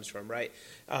theology comes from, right?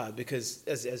 Because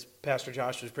as Pastor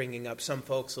Josh was bringing up, some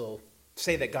folks will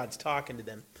say that God's talking to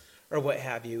them or what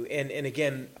have you. And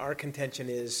again, our contention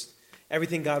is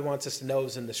everything God wants us to know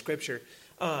is in the Scripture.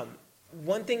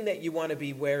 One thing that you want to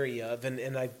be wary of,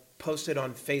 and I posted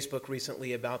on Facebook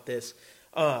recently about this,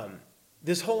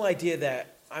 this whole idea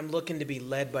that I'm looking to be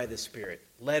led by the Spirit,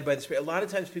 led by the Spirit. A lot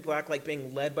of times people act like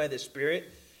being led by the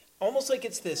Spirit, almost like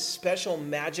it's this special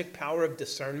magic power of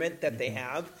discernment that they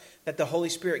have, that the Holy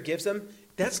Spirit gives them.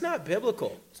 That's not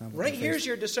biblical. Right here's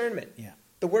your discernment. Yeah.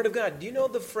 The Word of God. Do you know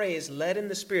the phrase led in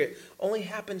the Spirit only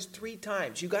happens 3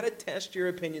 times? You got to test your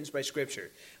opinions by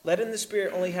Scripture. Led in the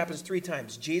Spirit only happens 3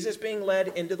 times. Jesus being led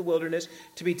into the wilderness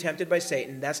to be tempted by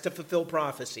Satan. That's to fulfill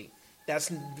prophecy.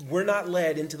 We're not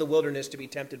led into the wilderness to be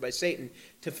tempted by Satan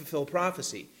to fulfill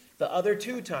prophecy. The other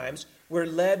 2 times, we're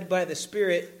led by the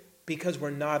Spirit because we're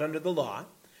not under the law.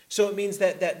 So it means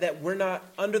that we're not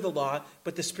under the law,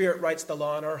 but the Spirit writes the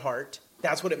law in our heart.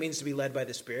 That's what it means to be led by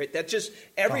the Spirit. That's just,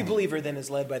 every believer then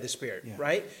is led by the Spirit,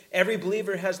 right? Every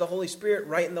believer has the Holy Spirit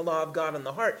writing the law of God in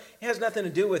the heart. It has nothing to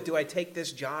do with, do I take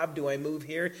this job? Do I move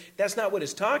here? That's not what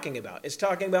it's talking about. It's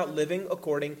talking about living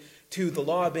according to the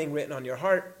law being written on your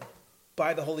heart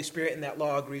by the Holy Spirit, and that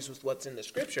law agrees with what's in the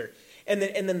Scripture. And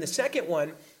then the second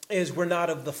one is we're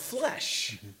not of the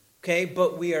flesh, okay,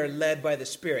 but we are led by the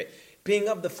Spirit. Being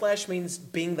of the flesh means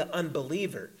being the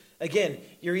unbeliever. Again,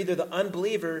 you're either the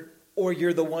unbeliever or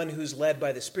you're the one who's led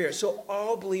by the Spirit. So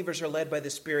all believers are led by the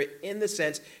Spirit in the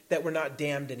sense that we're not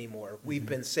damned anymore. We've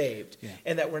been saved.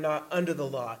 And that we're not under the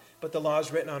law, but the law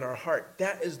is written on our heart.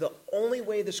 That is the only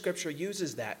way the Scripture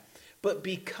uses that. But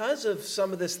because of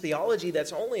some of this theology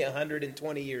that's only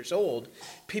 120 years old,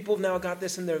 people have now got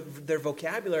this in their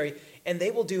vocabulary, and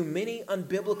they will do many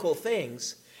unbiblical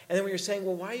things. And then when you're saying,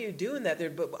 well, why are you doing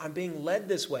that? But I'm being led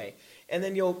this way. And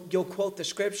then you'll quote the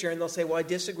Scripture, and they'll say, well, I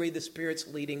disagree. The Spirit's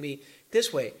leading me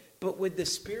this way. But would the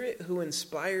Spirit who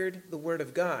inspired the Word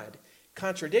of God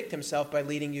contradict himself by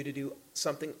leading you to do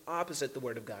something opposite the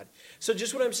Word of God? So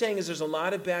just what I'm saying is there's a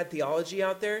lot of bad theology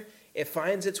out there. It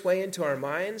finds its way into our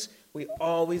minds. We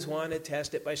always want to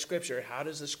test it by Scripture. How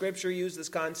does the Scripture use this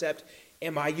concept?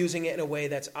 Am I using it in a way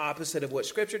that's opposite of what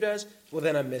Scripture does? Well,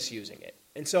 then I'm misusing it.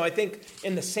 And so I think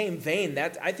in the same vein,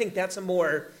 I think that's a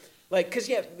more,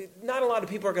 because not a lot of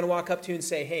people are going to walk up to you and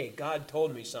say, hey, God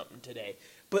told me something today.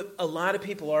 But a lot of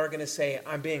people are going to say,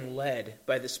 I'm being led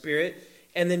by the Spirit.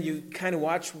 And then you kind of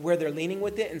watch where they're leaning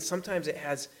with it. And sometimes it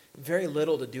has very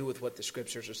little to do with what the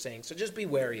Scriptures are saying. So just be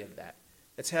wary of that.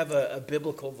 Let's have a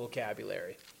biblical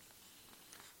vocabulary.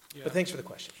 Yeah. But thanks for the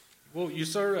question. Well, you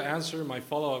sort of answered my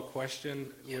follow-up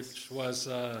question, which was,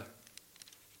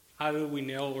 how do we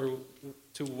know, or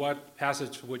to what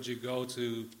passage would you go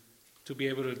to be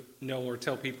able to know or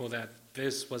tell people that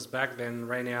this was back then,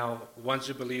 right now, once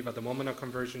you believe at the moment of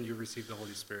conversion, you receive the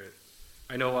Holy Spirit?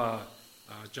 I know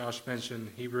Josh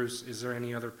mentioned Hebrews. Is there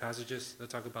any other passages that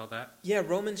talk about that? Yeah,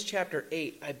 Romans chapter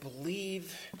 8, I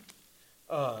believe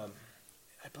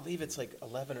it's like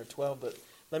 11 or 12, but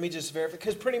let me just verify,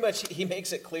 because pretty much he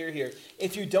makes it clear here.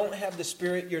 If you don't have the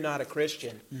Spirit, you're not a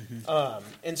Christian.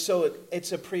 And so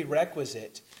it's a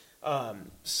prerequisite.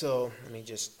 So let me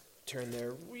just turn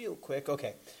there real quick.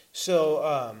 Okay,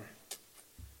 so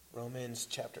Romans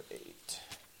chapter 8.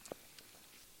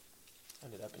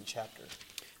 Ended up in chapter.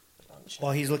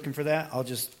 While he's looking for that, I'll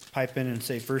just pipe in and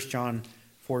say 1 John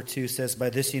 4:2 says, by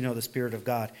this you know the Spirit of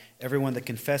God. Everyone that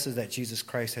confesses that Jesus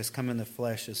Christ has come in the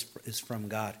flesh is from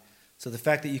God. So the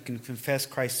fact that you can confess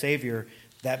Christ Savior,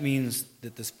 that means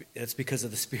that it's because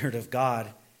of the Spirit of God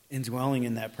indwelling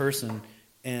in that person.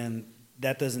 And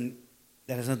that has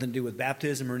nothing to do with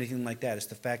baptism or anything like that. It's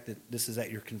the fact that this is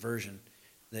at your conversion,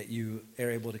 that you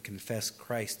are able to confess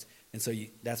Christ. And so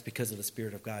that's because of the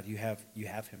Spirit of God. You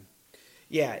have Him.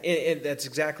 Yeah, that's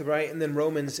exactly right. And then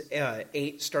Romans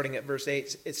 8, starting at verse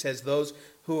 8, it says, those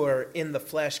who are in the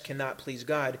flesh cannot please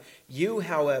God. You,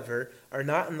 however, are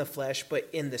not in the flesh, but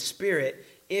in the Spirit,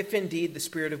 if indeed the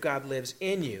Spirit of God lives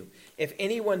in you. If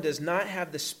anyone does not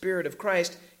have the Spirit of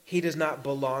Christ, he does not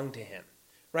belong to him.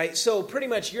 Right? So pretty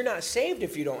much you're not saved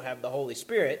if you don't have the Holy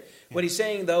Spirit. Yeah. What he's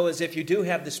saying, though, is if you do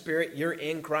have the Spirit, you're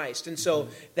in Christ. And so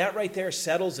that right there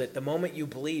settles it. The moment you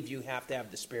believe, you have to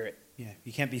have the Spirit. Yeah,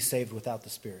 you can't be saved without the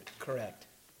Spirit. Correct.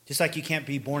 Just like you can't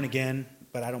be born again,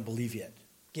 but I don't believe yet.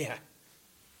 Yeah.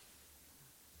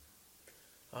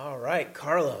 All right,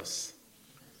 Carlos.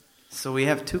 So we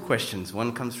have 2 questions.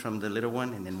 One comes from the little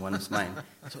one, and then one is mine.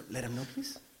 So let him know,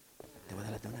 please.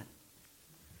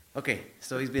 Okay,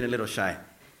 so he's being a little shy.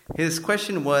 His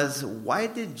question was, why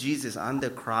did Jesus on the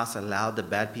cross allow the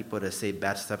bad people to say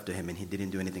bad stuff to him, and he didn't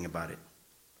do anything about it?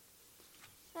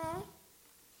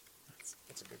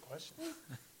 That's a good question.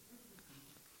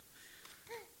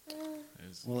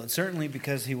 Well, it's certainly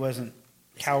because he wasn't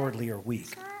cowardly or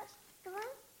weak.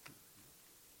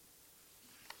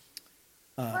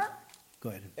 Go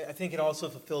ahead. I think it also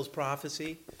fulfills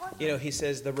prophecy. You know, he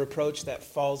says, the reproach that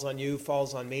falls on you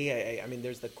falls on me. I mean,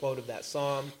 there's the quote of that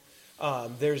psalm.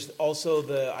 There's also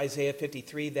the Isaiah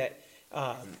 53 that,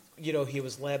 you know, he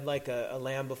was led like a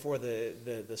lamb before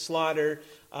the slaughter.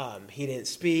 He didn't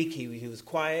speak. He was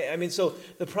quiet. I mean, so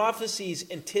the prophecies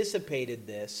anticipated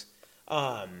this.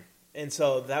 And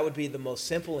so that would be the most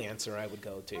simple answer I would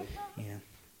go to. Yeah.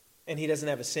 And he doesn't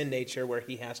have a sin nature where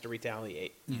he has to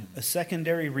retaliate. Yeah. A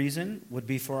secondary reason would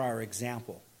be for our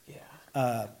example.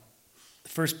 Yeah.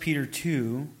 1 Peter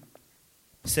 2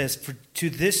 says, "For to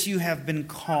this you have been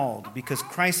called, because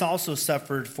Christ also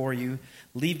suffered for you,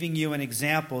 leaving you an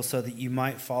example so that you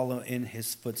might follow in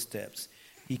his footsteps.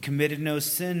 He committed no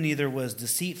sin, neither was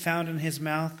deceit found in his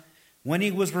mouth. When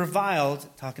he was reviled,"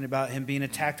 talking about him being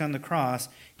attacked on the cross,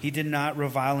 "he did not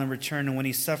revile in return. And when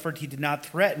he suffered, he did not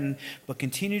threaten, but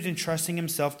continued entrusting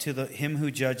himself to him who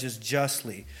judges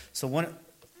justly." So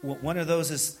one of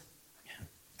those is,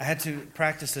 I had to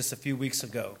practice this a few weeks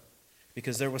ago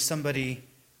because there was somebody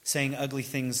saying ugly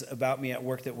things about me at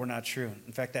work that were not true.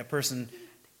 In fact, that person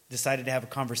decided to have a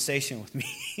conversation with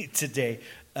me today.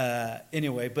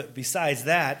 Anyway, but besides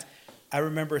that, I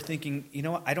remember thinking, you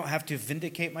know what? I don't have to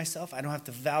vindicate myself. I don't have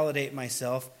to validate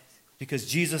myself because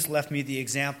Jesus left me the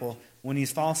example. When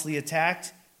he's falsely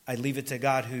attacked, I leave it to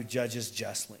God who judges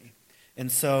justly.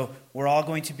 And so we're all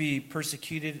going to be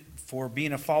persecuted for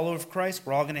being a follower of Christ.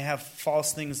 We're all going to have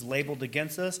false things labeled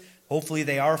against us. Hopefully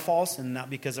they are false and not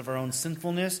because of our own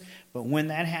sinfulness. But when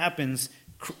that happens,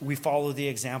 we follow the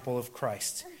example of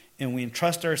Christ. And we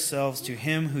entrust ourselves to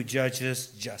him who judges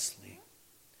justly.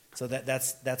 So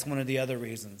that's one of the other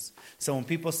reasons. So when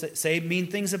people say mean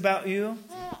things about you,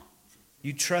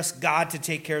 you trust God to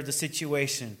take care of the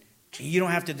situation. You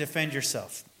don't have to defend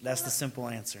yourself. That's the simple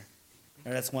answer.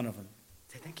 Or that's one of them.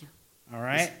 Say thank you. All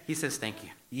right? He says thank you.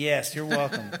 Yes, you're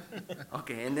welcome.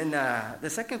 Okay, and then the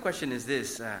second question is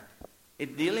this.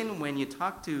 Dealing when you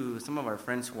talk to some of our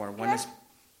friends who are oneness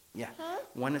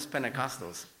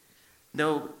Pentecostals,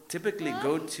 they'll typically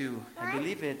go to, I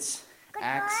believe it's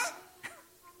Acts.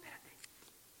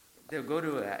 They'll go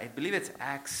to, I believe it's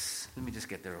Acts. Let me just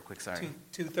get there real quick, sorry.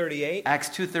 2:38? Acts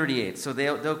 2:38. So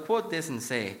they'll quote this and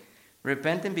say,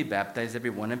 "Repent and be baptized, every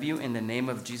one of you, in the name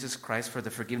of Jesus Christ for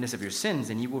the forgiveness of your sins,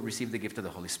 and you will receive the gift of the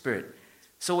Holy Spirit."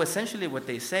 So essentially what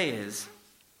they say is,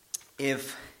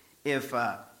 if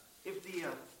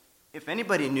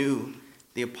anybody knew,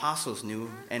 the apostles knew,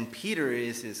 and Peter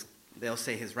is they'll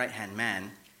say his right-hand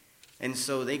man, and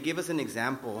so they give us an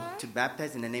example to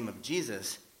baptize in the name of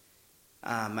Jesus.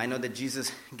 I know that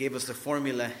Jesus gave us the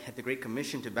formula at the Great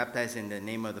Commission to baptize in the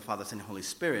name of the Father, Son, and Holy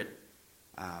Spirit.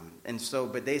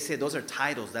 But they say those are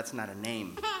titles, that's not a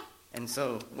name. And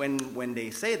so when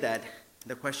they say that,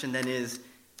 the question then is,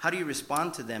 how do you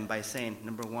respond to them by saying,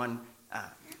 number one,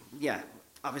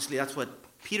 obviously that's what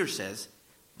Peter says,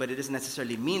 but it doesn't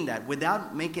necessarily mean that,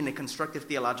 without making a constructive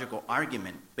theological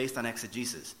argument based on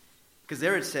exegesis. Because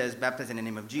there it says, baptize in the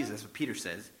name of Jesus, what Peter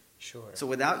says. Sure. So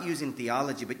without using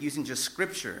theology, but using just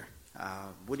scripture,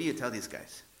 what do you tell these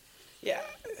guys? Yeah,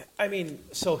 I mean,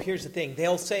 so here's the thing.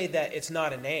 They'll say that it's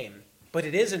not a name, but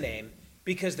it is a name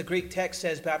because the Greek text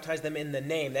says baptize them in the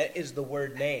name. That is the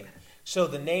word name. So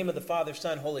the name of the Father,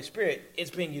 Son, Holy Spirit, it's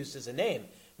being used as a name.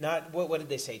 Not, what did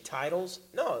they say, titles?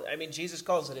 No, I mean, Jesus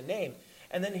calls it a name.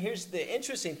 And then here's the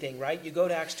interesting thing, right? You go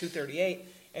to Acts 2:38,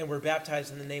 and we're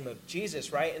baptized in the name of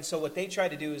Jesus, right? And so what they try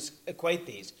to do is equate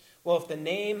these. Well, if the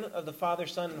name of the Father,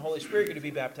 Son, and Holy Spirit you're to be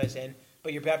baptized in,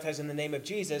 but you're baptized in the name of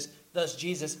Jesus, thus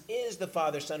Jesus is the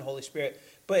Father, Son, Holy Spirit.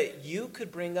 But you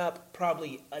could bring up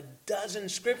probably a dozen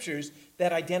scriptures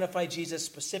that identify Jesus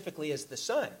specifically as the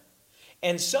Son.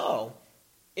 And so,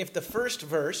 if the first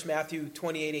verse, Matthew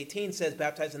 28:18, says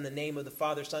baptize in the name of the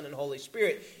Father, Son, and Holy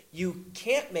Spirit, you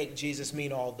can't make Jesus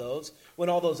mean all those when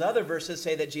all those other verses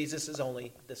say that Jesus is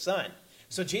only the Son.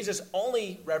 So Jesus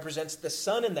only represents the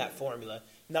Son in that formula,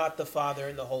 not the Father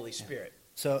and the Holy Spirit.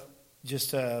 So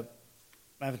just, I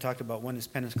haven't talked about oneness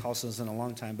Pentecostals in a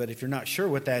long time, but if you're not sure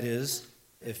what that is,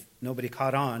 if nobody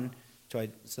caught on,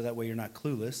 so that way you're not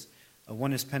clueless, a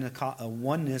oneness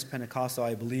Pentecostal,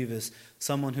 I believe, is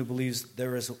someone who believes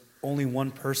there is only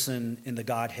one person in the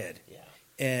Godhead. Yeah.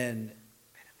 And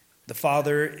the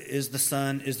Father is the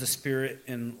Son, is the Spirit,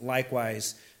 and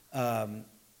likewise,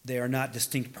 they are not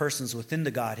distinct persons within the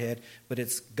Godhead, but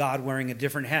it's God wearing a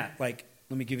different hat. Like,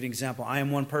 let me give you an example. I am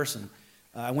one person.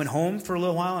 I went home for a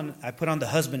little while, and I put on the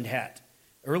husband hat.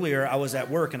 Earlier, I was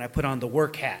at work, and I put on the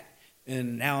work hat.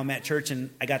 And now I'm at church, and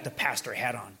I got the pastor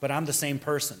hat on. But I'm the same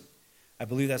person. I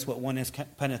believe that's what oneness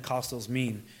Pentecostals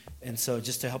mean. And so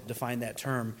just to help define that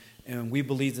term, and we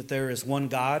believe that there is one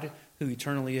God who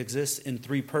eternally exists in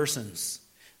three persons,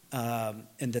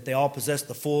 and that they all possess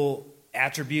the full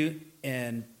attribute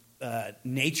and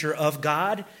nature of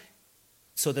God,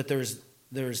 so that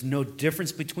there's no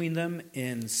difference between them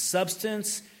in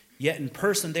substance, yet in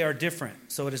person they are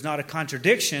different. So it is not a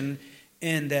contradiction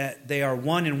in that they are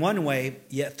one in one way,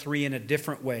 yet three in a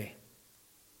different way.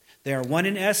 They are one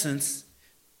in essence,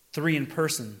 three in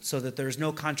person, so that there's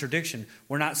no contradiction.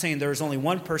 We're not saying there's only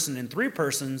one person in three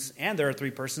persons, and there are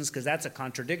three persons, because that's a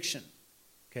contradiction.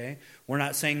 Okay? We're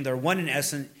not saying they're one in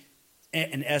essence,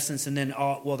 and then they're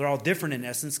all different in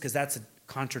essence, because that's a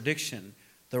contradiction.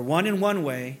 They're one in one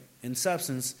way, in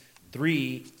substance,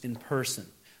 three in person.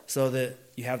 So that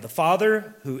you have the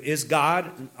Father, who is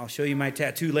God. I'll show you my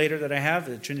tattoo later that I have,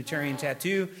 the Trinitarian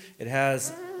tattoo. It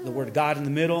has the word God in the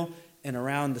middle, and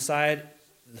around the side,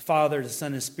 the Father, the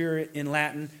Son, and Spirit in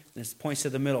Latin, and it points to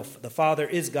the middle. The Father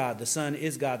is God, the Son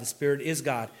is God, the Spirit is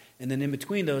God. And then in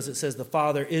between those, it says the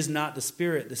Father is not the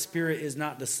Spirit is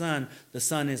not the Son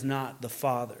is not the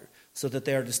Father. So that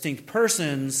they are distinct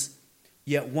persons,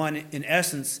 yet one in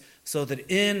essence, so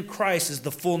that in Christ is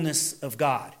the fullness of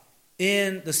God.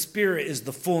 In the Spirit is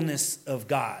the fullness of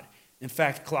God. In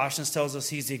fact, Colossians tells us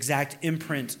he's the exact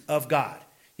imprint of God.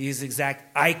 He is the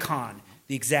exact icon,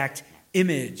 the exact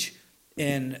image.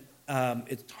 And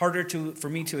it's harder for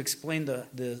me to explain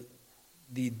the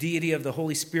deity of the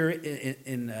Holy Spirit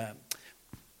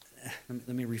let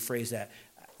me rephrase that.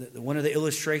 One of the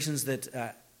illustrations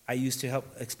that I use to help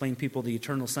explain people the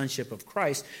eternal sonship of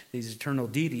Christ, his eternal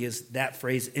deity, is that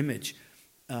phrase image.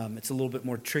 It's a little bit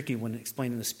more tricky when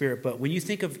explaining the Spirit. But when you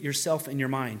think of yourself in your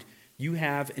mind, you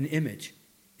have an image.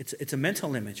 It's a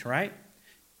mental image, right?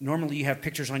 Normally you have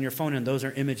pictures on your phone and those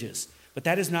are images. But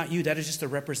that is not you. That is just a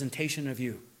representation of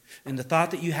you. And the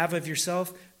thought that you have of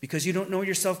yourself, because you don't know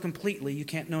yourself completely, you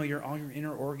can't know all your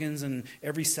inner organs and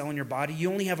every cell in your body.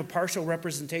 You only have a partial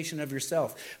representation of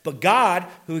yourself. But God,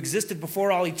 who existed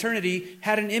before all eternity,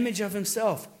 had an image of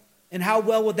himself. And how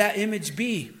well would that image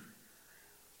be?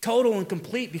 Total and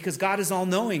complete, because God is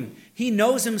all-knowing. He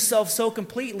knows himself so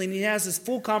completely, and he has this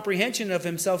full comprehension of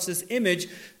himself, this image.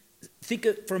 Think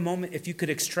for a moment if you could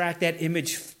extract that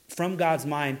image from God's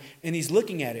mind, and he's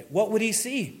looking at it. What would he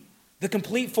see? The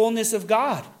complete fullness of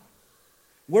God.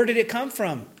 Where did it come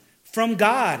from? From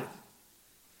God.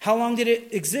 How long did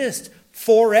it exist?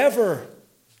 Forever.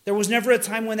 There was never a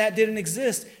time when that didn't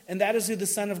exist, and that is who the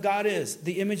Son of God is,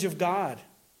 the image of God.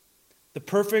 The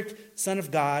perfect Son of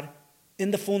God,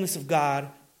 in the fullness of God,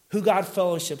 who God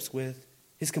fellowships with,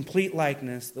 his complete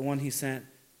likeness, the one he sent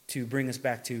to bring us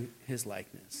back to his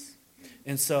likeness.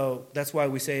 And so that's why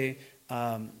we say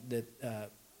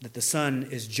that the Son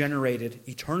is generated,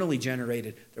 eternally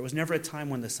generated. There was never a time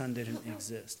when the Son didn't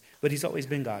exist. But he's always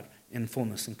been God in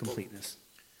fullness and completeness.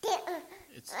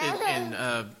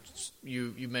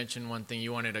 You mentioned one thing.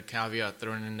 You wanted a caveat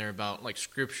thrown in there about, like,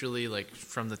 scripturally, like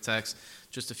from the text.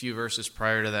 Just a few verses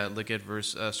prior to that. Look at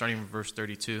starting from verse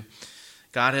 32.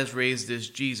 God has raised this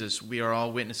Jesus. We are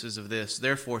all witnesses of this.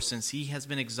 Therefore, since he has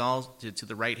been exalted to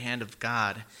the right hand of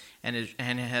God and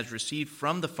has received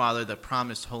from the Father the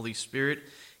promised Holy Spirit,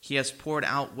 he has poured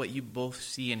out what you both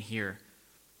see and hear.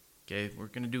 Okay, we're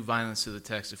going to do violence to the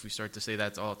text if we start to say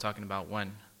that's all talking about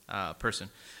one person.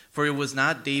 For it was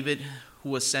not David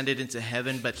who ascended into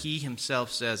heaven, but he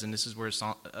himself says, and this is where it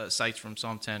cites from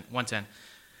Psalm 110,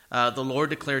 the Lord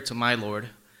declared to my Lord,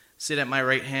 sit at my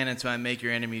right hand until I make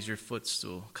your enemies your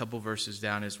footstool. A couple verses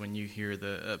down is when you hear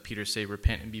Peter say,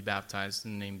 repent and be baptized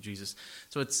in the name of Jesus.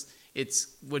 So it's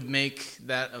would make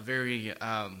that a very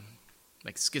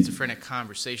like schizophrenic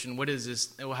conversation. What is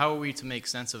this? How are we to make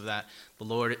sense of that? The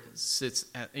Lord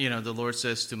the Lord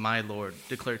says to my Lord,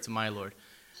 declare to my Lord.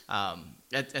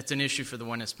 That's an issue for the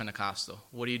Oneness Pentecostal.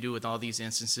 What do you do with all these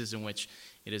instances in which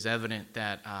it is evident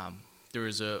that there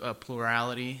is a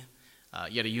plurality,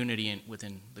 yet a unity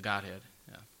within the Godhead?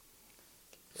 Yeah.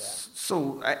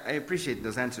 So I appreciate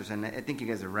those answers, and I think you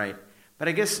guys are right. But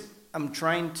I guess I'm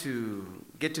trying to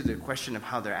get to the question of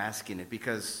how they're asking it,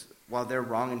 because while they're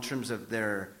wrong in terms of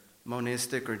their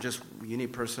monistic or just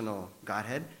unipersonal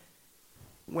Godhead,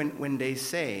 when they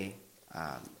say,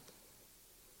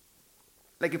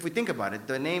 like if we think about it,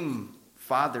 the name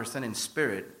Father, Son, and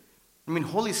Spirit, I mean,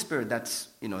 Holy Spirit, that's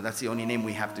the only name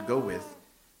we have to go with.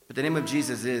 But the name of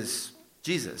Jesus is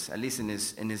Jesus, at least in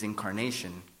his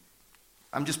incarnation.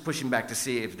 I'm just pushing back to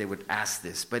see if they would ask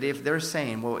this. But if they're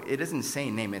saying, well, it doesn't say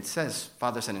name, it says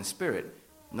Father, Son, and Spirit.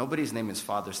 Nobody's name is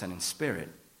Father, Son, and Spirit.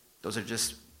 Those are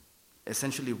just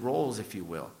essentially roles, if you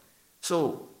will.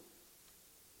 So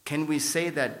can we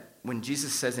say that when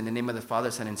Jesus says in the name of the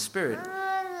Father, Son, and Spirit,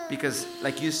 because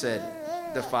like you said,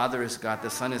 the Father is God, the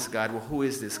Son is God. Well, who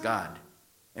is this God?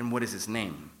 And what is his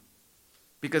name?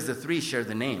 Because the three share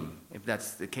the name, if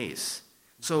that's the case.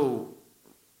 So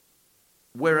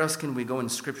where else can we go in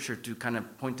Scripture to kind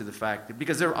of point to the fact that,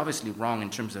 because they're obviously wrong in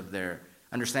terms of their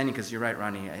understanding, because you're right,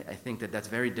 Ronnie, I think that that's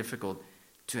very difficult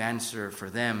to answer for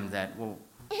them, that, well,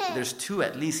 there's two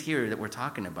at least here that we're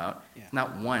talking about,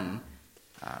 not one.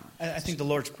 I think the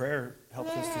Lord's Prayer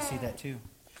helps us to see that too.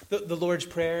 The Lord's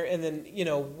Prayer, and then,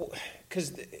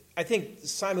 because I think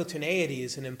simultaneity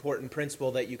is an important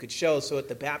principle that you could show. So at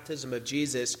the baptism of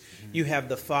Jesus, you have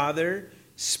the Father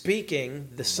speaking,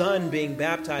 the Son being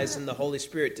baptized, and the Holy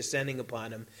Spirit descending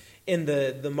upon him. In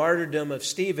the martyrdom of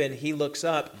Stephen, he looks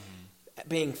up,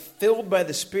 being filled by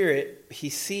the Spirit, he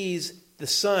sees the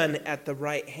Son at the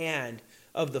right hand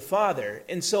of the Father.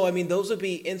 And so, those would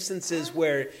be instances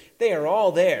where they are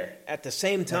all there at the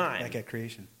same time. Like at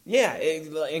creation. Yeah,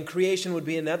 and creation would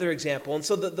be another example. And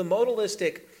so the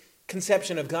modalistic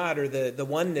conception of God, or the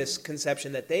oneness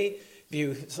conception that they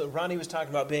view, so Ronnie was talking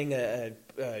about being a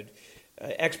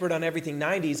expert on everything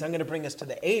 90s. I'm going to bring us to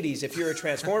the 80s. If you're a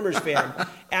Transformers fan,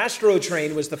 Astro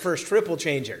Train was the first triple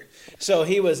changer. So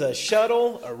he was a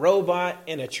shuttle, a robot,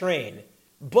 and a train.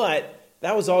 But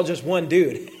that was all just one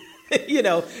dude.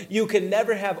 You can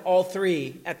never have all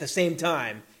three at the same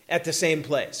time, at the same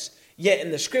place. Yet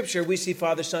in the Scripture, we see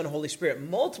Father, Son, Holy Spirit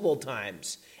multiple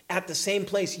times at the same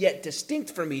place, yet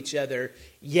distinct from each other,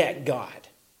 yet God.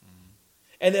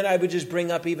 And then I would just bring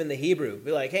up even the Hebrew.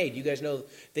 Be like, hey, do you guys know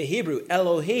the Hebrew?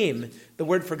 Elohim, the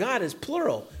word for God, is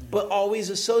plural, but always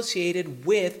associated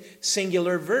with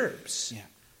singular verbs. Yeah.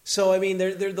 So,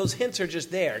 those hints are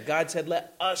just there. God said,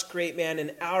 let us create man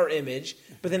in our image.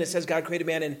 But then it says God created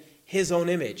man in his own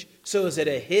image. So is it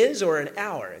a his or an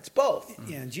our? It's both.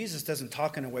 Yeah, and Jesus doesn't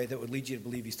talk in a way that would lead you to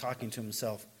believe he's talking to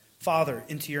himself. Father,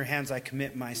 into your hands I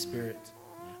commit my spirit.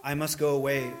 I must go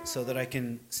away so that I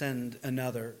can send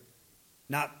another.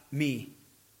 Not me,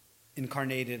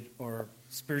 incarnated or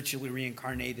spiritually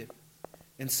reincarnated.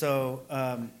 And so,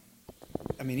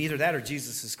 either that or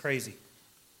Jesus is crazy.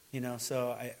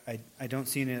 So I don't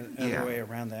see any other way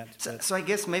around that. So I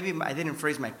guess maybe I didn't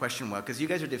phrase my question well, because you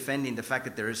guys are defending the fact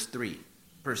that there is three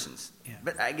persons. Yeah.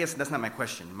 But I guess that's not my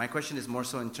question. My question is more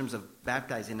so in terms of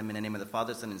baptizing them in the name of the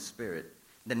Father, Son, and Spirit.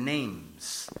 The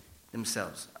names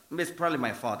themselves. It's probably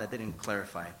my fault. I didn't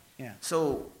clarify. Yeah.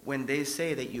 So when they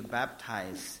say that you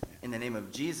baptize in the name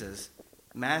of Jesus,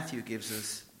 Matthew gives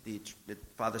us the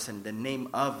Father, Son, the name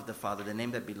of the Father, the name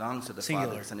that belongs to the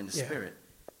Singular. Father, Son, and the Spirit.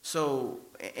 So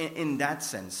in that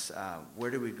sense,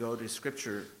 where do we go to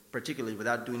Scripture, particularly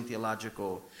without doing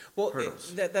theological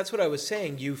hurdles? That's what I was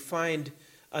saying. You find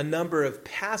a number of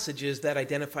passages that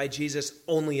identify Jesus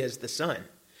only as the Son.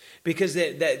 Because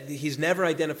that he's never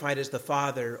identified as the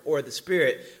Father or the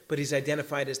Spirit, but he's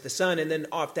identified as the Son. And then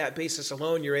off that basis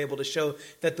alone, you're able to show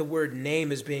that the word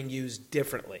name is being used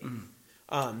differently.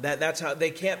 That's how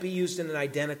they can't be used in an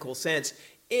identical sense.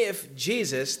 If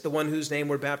Jesus, the one whose name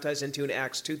we're baptized into in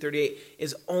Acts 2:38,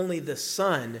 is only the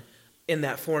Son in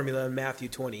that formula in Matthew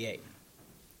 28.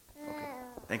 Okay.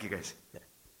 Thank you, guys.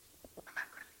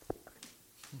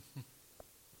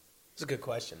 It's a good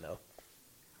question, though.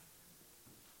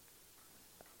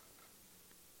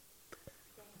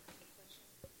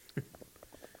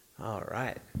 All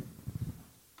right.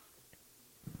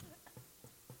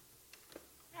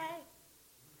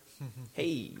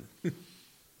 Hey.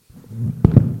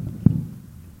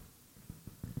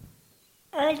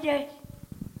 I just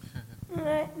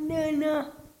want to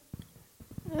know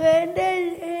whether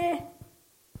it's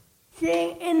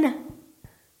in the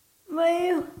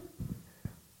Bible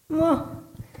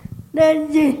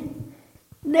that the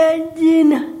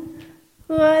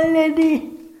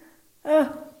genealogy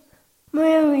of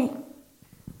Mary.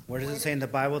 Where does it say in the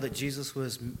Bible that Jesus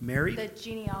was married? The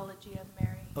genealogy of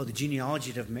Mary. Oh, the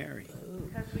genealogy of Mary.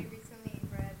 Because we recently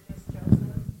read just Joseph.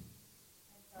 And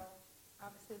so,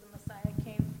 obviously, the Messiah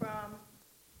came from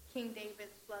King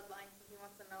David's bloodline. So he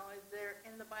wants to know, is there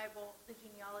in the Bible the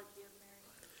genealogy of Mary?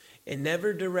 It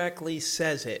never directly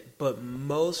says it, but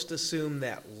most assume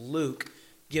that Luke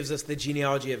gives us the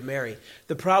genealogy of Mary.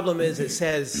 The problem is it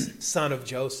says son of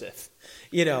Joseph,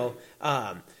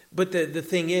 But the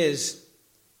thing is,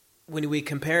 when we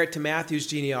compare it to Matthew's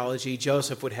genealogy,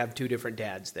 Joseph would have two different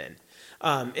dads then.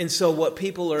 And so what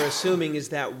people are assuming is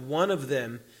that one of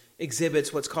them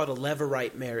exhibits what's called a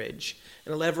Levirate marriage.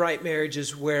 And a Levirate marriage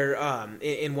is where,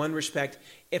 in one respect,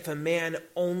 if a man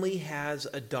only has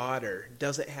a daughter,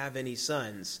 doesn't have any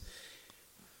sons,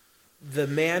 the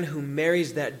man who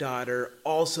marries that daughter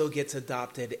also gets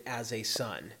adopted as a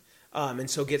son. and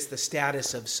so gets the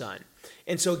status of son.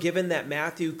 And so given that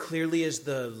Matthew clearly is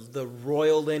the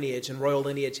royal lineage, and royal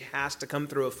lineage has to come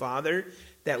through a father,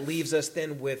 that leaves us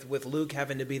then with Luke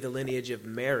having to be the lineage of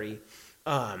Mary,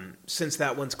 since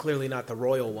that one's clearly not the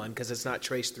royal one because it's not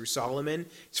traced through Solomon.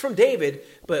 It's from David,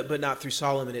 but not through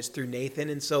Solomon. It's through Nathan.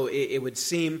 And so it would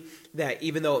seem that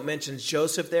even though it mentions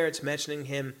Joseph there, it's mentioning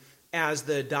him as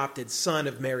the adopted son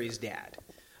of Mary's dad.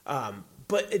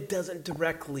 But it doesn't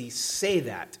directly say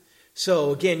that.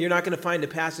 So again, you're not going to find a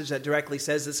passage that directly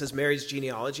says this is Mary's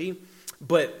genealogy,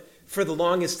 but for the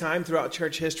longest time throughout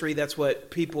church history, that's what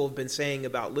people have been saying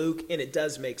about Luke, and it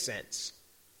does make sense.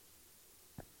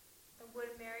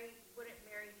 Wouldn't Mary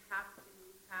have to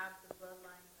have the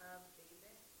bloodline of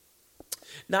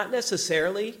David? Not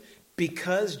necessarily,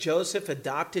 because Joseph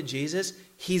adopted Jesus,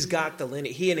 he's got the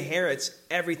lineage. He inherits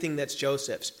everything that's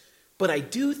Joseph's. But I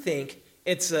do think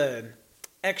it's an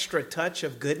extra touch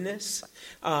of goodness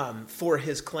for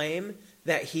his claim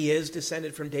that he is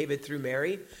descended from David through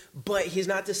Mary, but he's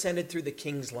not descended through the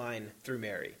king's line through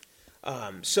Mary.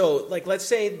 So, like, let's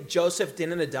say Joseph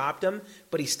didn't adopt him,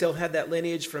 but he still had that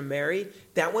lineage from Mary.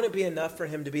 That wouldn't be enough for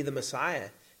him to be the Messiah,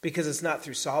 because it's not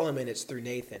through Solomon, it's through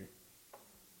Nathan.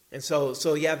 And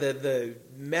so yeah, the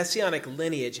messianic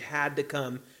lineage had to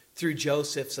come through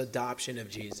Joseph's adoption of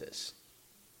Jesus.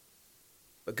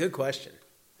 But good question.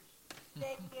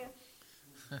 Thank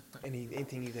you.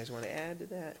 Anything you guys want to add to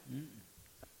that? Mm-mm.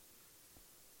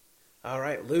 All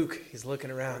right, Luke, he's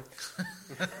looking around.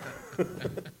 You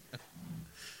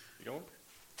going?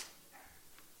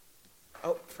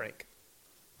 Oh, Frank.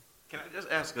 Can I just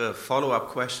ask a follow-up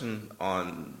question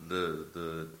on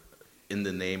the in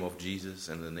the name of Jesus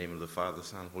and the name of the Father,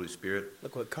 Son, Holy Spirit?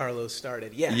 Look what Carlos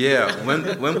started. Yeah. Yeah.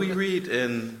 When we read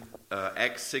in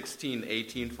Acts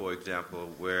 16:18, for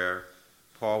example, where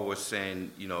Paul was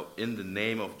saying, in the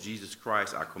name of Jesus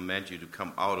Christ, I command you to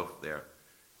come out of there.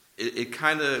 It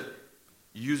kind of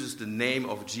uses the name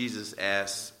of Jesus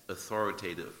as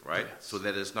authoritative, right? Yes. So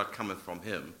that it's not coming from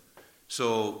him.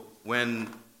 So when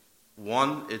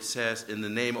it says in the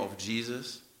name of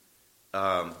Jesus,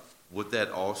 would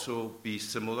that also be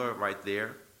similar right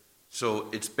there? So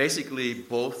it's basically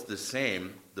both the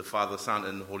same, the Father, Son,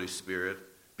 and the Holy Spirit,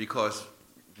 because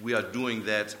we are doing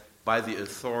that by the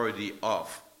authority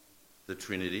of the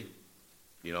Trinity,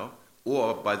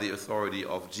 or by the authority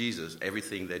of Jesus,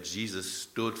 everything that Jesus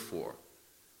stood for.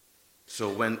 So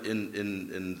when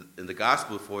in the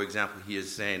gospel, for example, he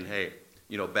is saying, hey,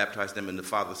 baptize them in the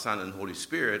Father, Son, and Holy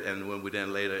Spirit, and when we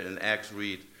then later in Acts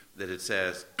read that it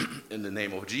says, in the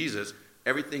name of Jesus,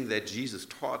 everything that Jesus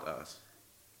taught us,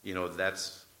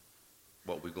 that's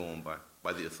what we're going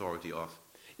by the authority of.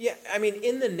 Yeah, I mean,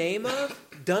 in the name of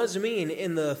does mean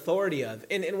in the authority of.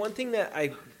 And one thing that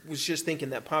I was just thinking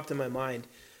that popped in my mind,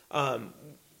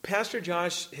 Pastor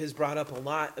Josh has brought up a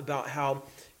lot about how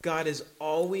God has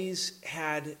always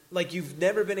had, like, you've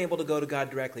never been able to go to God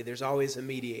directly. There's always a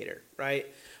mediator, right?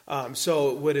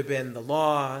 So it would have been the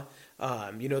law,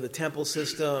 the temple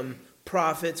system,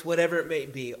 prophets, whatever it may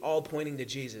be, all pointing to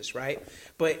Jesus, right?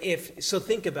 But so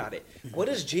think about it. What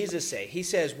does Jesus say? He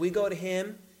says, we go to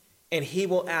him and he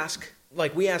will ask,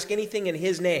 like we ask anything in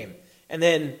his name. And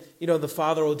then, the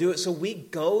Father will do it. So we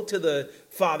go to the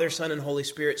Father, Son, and Holy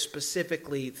Spirit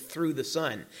specifically through the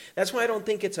Son. That's why I don't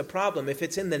think it's a problem. If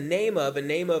it's in the name of, and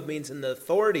name of means in the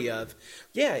authority of,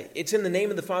 yeah, it's in the name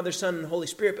of the Father, Son, and Holy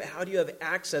Spirit. But how do you have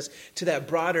access to that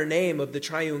broader name of the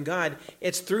triune God?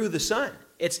 It's through the Son.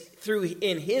 It's through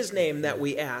in his name that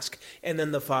we ask. And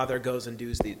then the Father goes and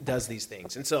does these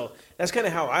things. And so that's kind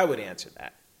of how I would answer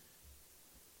that.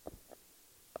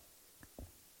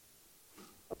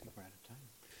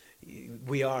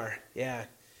 We are, yeah.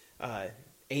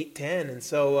 8:10. And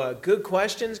so good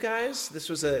questions, guys. This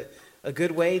was a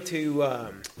good way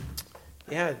to,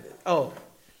 yeah. Oh,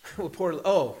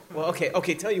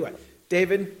 okay. Tell you what.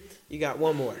 David, you got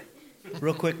one more.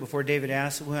 Real quick before David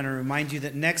asks, we want to remind you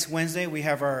that next Wednesday we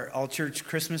have our all-church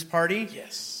Christmas party.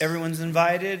 Yes. Everyone's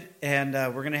invited, and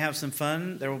we're going to have some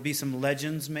fun. There will be some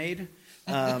legends made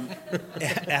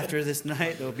after this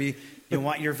night. There'll be... You'll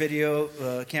want your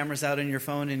video cameras out on your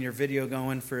phone and your video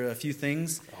going for a few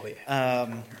things. Oh,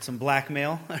 yeah. Some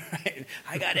blackmail. All right.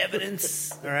 I got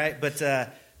evidence. All right.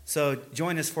 But so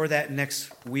join us for that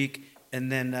next week. And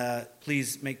then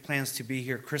please make plans to be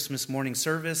here Christmas morning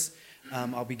service.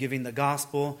 I'll be giving the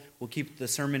gospel. We'll keep the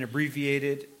sermon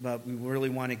abbreviated, but we really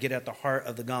want to get at the heart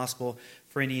of the gospel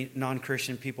for any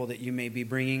non-Christian people that you may be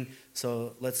bringing.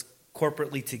 So let's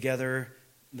corporately together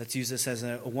let's use this as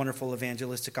a wonderful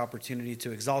evangelistic opportunity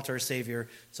to exalt our Savior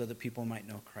so that people might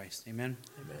know Christ. Amen?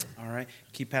 Amen. All right.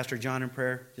 Keep Pastor John in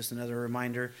prayer. Just another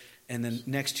reminder. And then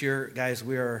next year, guys,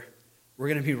 we're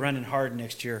going to be running hard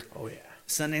next year. Oh, yeah.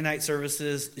 Sunday night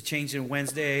services, changing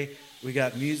Wednesday. We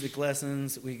got music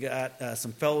lessons. We got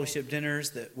some fellowship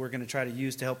dinners that we're going to try to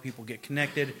use to help people get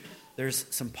connected. There's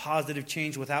some positive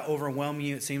change without overwhelming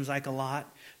you. It seems like a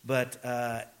lot, but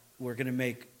we're going to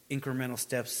make incremental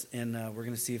steps, and we're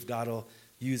going to see if God will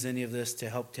use any of this to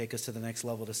help take us to the next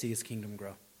level to see His kingdom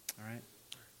grow. All right?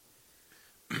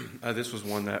 This was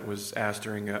one that was asked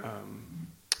during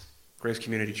Grace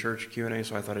Community Church Q&A,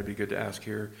 so I thought it'd be good to ask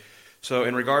here. So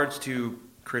in regards to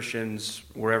Christians,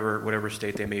 whatever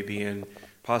state they may be in,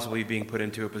 possibly being put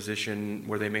into a position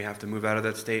where they may have to move out of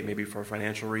that state, maybe for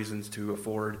financial reasons, to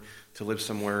afford to live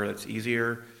somewhere that's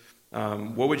easier,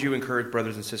 what would you encourage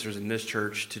brothers and sisters in this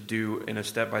church to do in a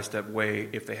step-by-step way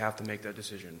if they have to make that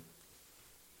decision?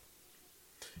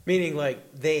 Meaning,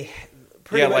 like, they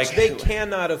pretty much they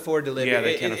cannot afford to live here.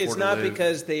 They can't afford it's to not live.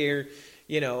 because they're,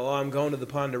 I'm going to the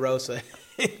Ponderosa.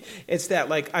 It's that,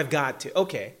 like, I've got to.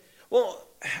 Okay. Well,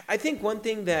 I think one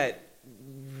thing that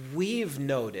we've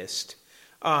noticed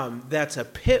that's a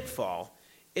pitfall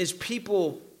is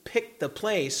people pick the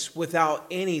place without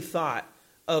any thought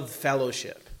of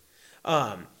fellowship.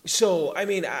 So, I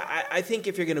mean, I think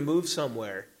if you're going to move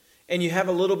somewhere and you have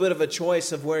a little bit of a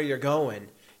choice of where you're going,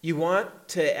 you want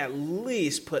to at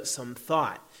least put some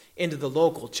thought into the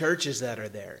local churches that are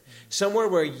there. Somewhere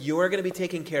where you're going to be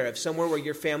taken care of, somewhere where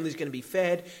your family's going to be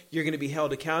fed, you're going to be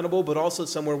held accountable, but also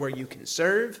somewhere where you can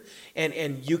serve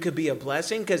and you could be a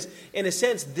blessing. Because in a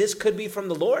sense, this could be from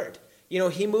the Lord.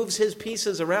 He moves His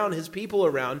pieces around, His people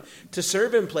around to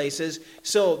serve in places.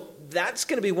 So that's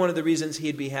going to be one of the reasons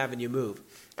He'd be having you move.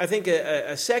 I think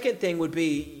a second thing would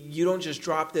be you don't just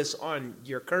drop this on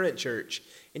your current church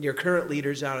and your current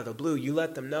leaders out of the blue. You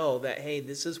let them know that, hey,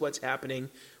 this is what's happening.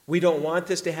 We don't want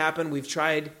this to happen. We've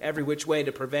tried every which way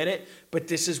to prevent it, but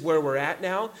this is where we're at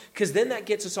now. Because then that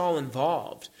gets us all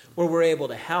involved, where we're able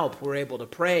to help, we're able to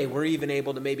pray, we're even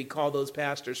able to maybe call those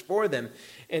pastors for them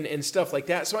and stuff like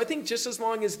that. So I think just as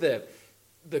long as the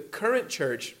current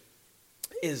church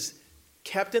is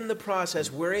kept in the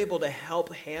process, we're able to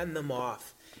help hand them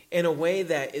off in a way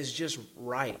that is just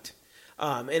right.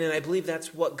 And I believe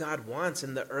that's what God wants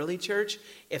in the early church.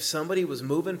 If somebody was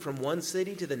moving from one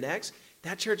city to the next,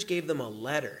 that church gave them a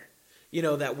letter,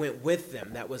 that went with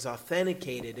them, that was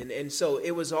authenticated. And so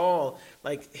it was all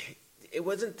like, it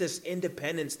wasn't this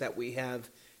independence that we have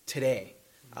today.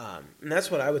 And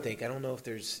that's what I would think. I don't know if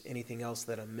there's anything else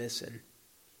that I'm missing.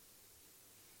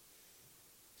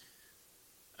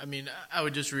 I mean, I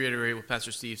would just reiterate what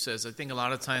Pastor Steve says. I think a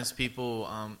lot of times people,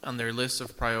 on their list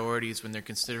of priorities when they're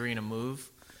considering a move,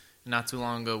 not too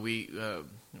long ago,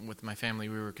 with my family,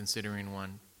 we were considering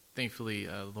one. Thankfully,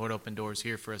 the Lord opened doors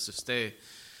here for us to stay.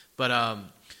 But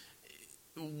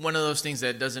one of those things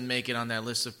that doesn't make it on that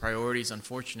list of priorities,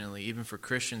 unfortunately, even for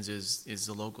Christians, is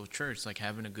the local church, like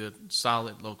having a good,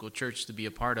 solid local church to be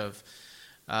a part of.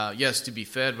 Yes, to be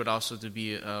fed, but also to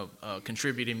be a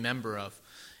contributing member of.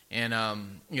 And,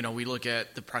 we look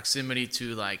at the proximity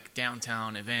to, like,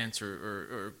 downtown events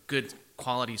or good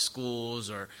quality schools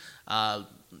or,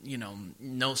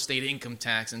 no state income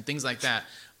tax and things like that.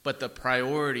 But the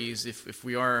priorities, if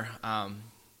we are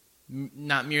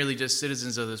not merely just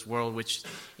citizens of this world, which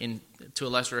to a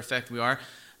lesser effect we are,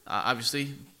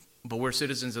 obviously, but we're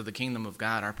citizens of the kingdom of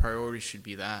God, our priorities should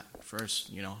be that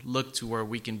first. Look to where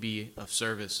we can be of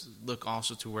service. Look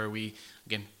also to where we,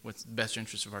 again, what's the best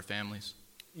interest of our families.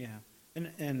 Yeah,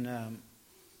 and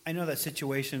I know that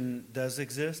situation does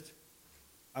exist.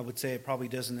 I would say it probably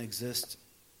doesn't exist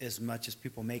as much as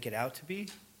people make it out to be,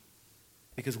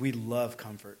 because we love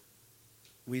comfort.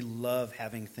 We love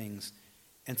having things.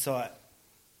 And so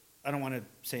I don't want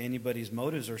to say anybody's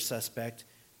motives are suspect,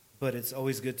 but it's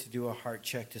always good to do a heart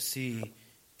check to see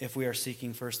if we are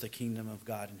seeking first the kingdom of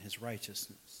God and His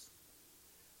righteousness.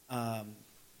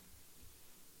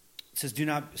 It says,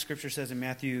 Scripture says in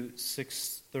Matthew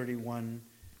 6:31,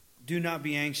 do not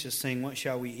be anxious, saying, what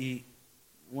shall we eat?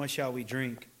 What shall we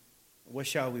drink? What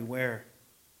shall we wear?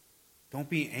 Don't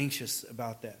be anxious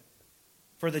about that.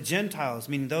 For the Gentiles,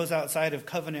 meaning those outside of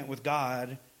covenant with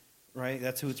God, right?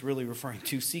 That's who it's really referring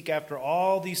to. Seek after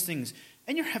all these things.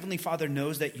 And your Heavenly Father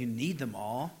knows that you need them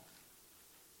all.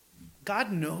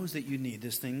 God knows that you need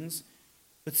these things.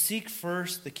 But seek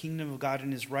first the kingdom of God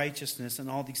and His righteousness, and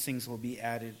all these things will be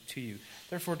added to you.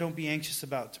 Therefore, don't be anxious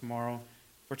about tomorrow,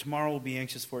 for tomorrow will be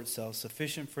anxious for itself.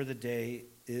 Sufficient for the day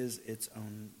is its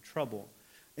own trouble.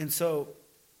 And so,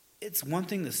 it's one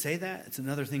thing to say that, it's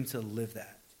another thing to live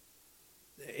that.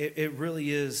 it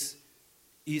really is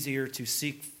easier to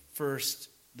seek first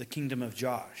the kingdom of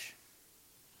Josh,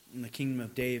 and the kingdom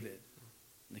of David,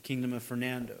 and the kingdom of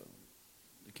Fernando,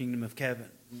 the kingdom of Kevin.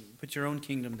 Put your own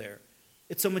kingdom there.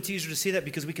 It's so much easier to see that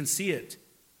because we can see it,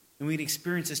 and we can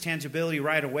experience its tangibility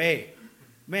right away.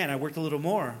 Man, I worked a little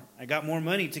more. I got more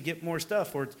money to get more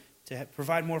stuff, or to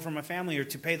provide more for my family, or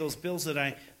to pay those bills that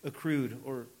I accrued,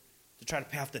 or to try to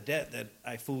pay off the debt that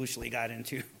I foolishly got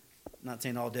into. I'm not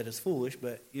saying all debt is foolish,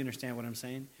 but you understand what I'm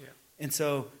saying? Yeah. And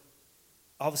so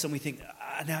all of a sudden we think,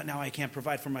 now I can't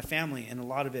provide for my family. And a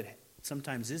lot of it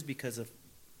sometimes is because of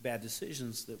bad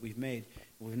decisions that we've made.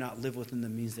 We've not lived within the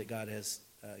means that God has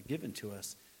given to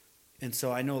us. And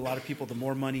so I know a lot of people, the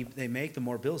more money they make, the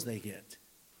more bills they get.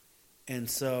 And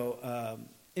so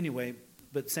anyway,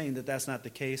 but saying that that's not the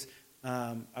case,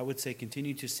 I would say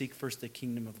continue to seek first the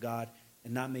kingdom of God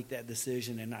and not make that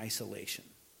decision in isolation.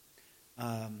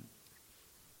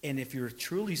 And if you're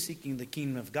truly seeking the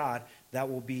kingdom of God, that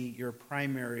will be your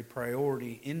primary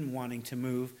priority in wanting to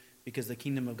move, because the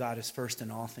kingdom of God is first in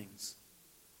all things.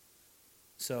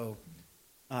 So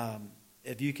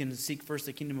if you can seek first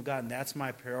the kingdom of God, and that's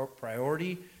my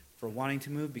priority for wanting to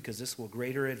move, because this will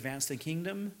greater advance the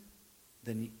kingdom,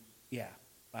 then yeah,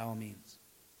 by all means.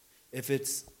 If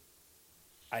it's,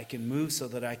 I can move so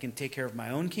that I can take care of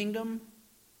my own kingdom,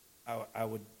 I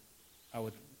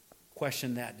would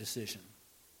question that decision.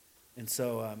 And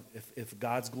so if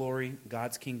God's glory,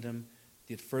 God's kingdom,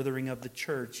 the furthering of the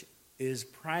church is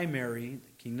primary,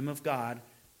 the kingdom of God,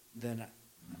 then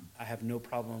I have no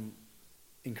problem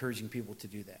encouraging people to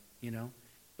do that, you know.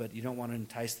 But you don't want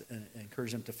to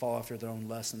encourage them to fall after their own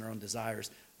lusts and their own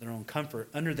desires, their own comfort,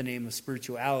 under the name of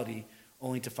spirituality,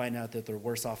 only to find out that they're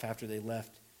worse off after they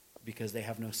left because they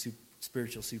have no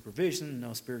spiritual supervision,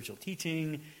 no spiritual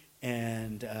teaching,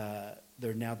 and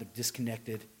they're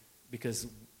disconnected, because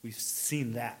we've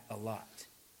seen that a lot.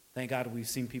 Thank God we've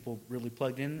seen people really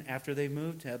plugged in after they've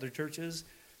moved to other churches.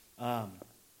 But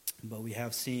we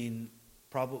have seen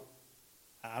probably,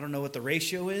 I don't know what the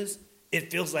ratio is. It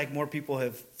feels like more people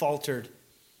have faltered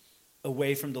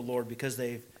away from the Lord because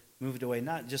they've moved away,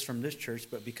 not just from this church,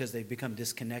 but because they've become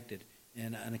disconnected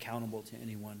and unaccountable to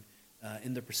anyone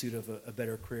in the pursuit of a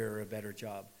better career or a better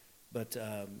job. But,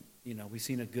 we've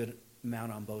seen a good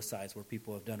amount on both sides where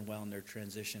people have done well in their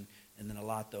transition, and then a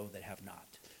lot, though, that have not.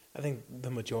 I think the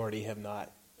majority have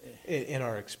not, in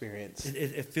our experience.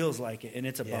 It feels like it, and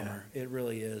it's a bummer. It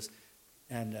really is.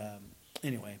 And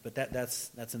anyway, but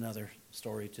that's another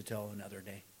story to tell another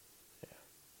day. Yeah.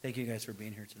 Thank you guys for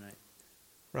being here tonight.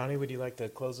 Ronnie, would you like to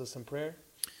close us in prayer?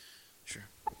 Sure.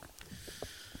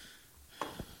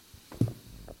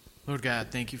 Lord God,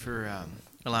 thank you for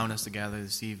allowing us to gather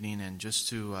this evening and just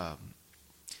to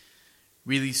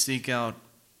really seek out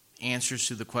answers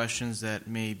to the questions that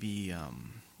may be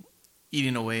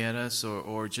eating away at us,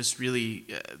 or just really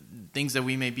things that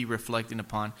we may be reflecting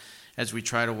upon as we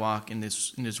try to walk in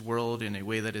this world in a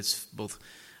way that is both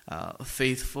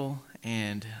faithful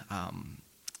and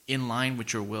in line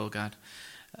with your will, God.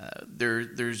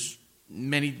 There's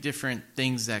many different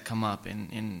things that come up,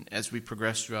 and as we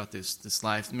progress throughout this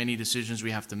life, many decisions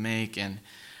we have to make, and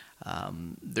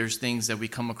there's things that we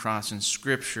come across in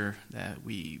Scripture that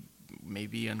we may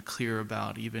be unclear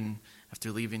about, even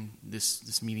after leaving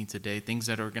this meeting today, things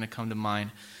that are going to come to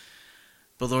mind.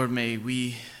 But Lord, may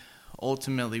we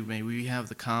have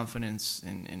the confidence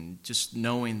and just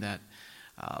knowing that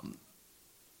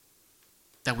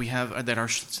that our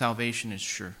salvation is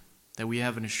sure, that we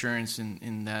have an assurance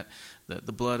in that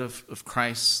the blood of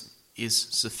Christ is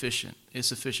sufficient.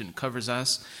 It covers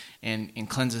us and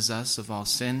cleanses us of all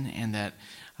sin, and that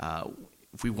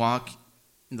if we walk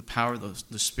in the power of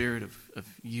the Spirit of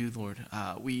you, Lord,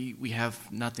 we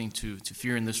have nothing to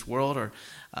fear in this world, or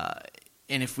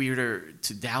and if we were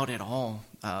to doubt at all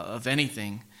of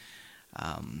anything,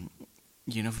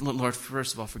 Lord,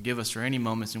 first of all, forgive us for any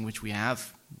moments in which we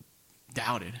have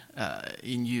doubted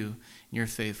in you, in your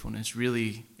faithfulness.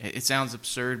 Really, it sounds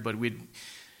absurd, but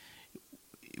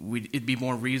it'd be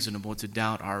more reasonable to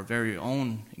doubt our very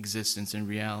own existence and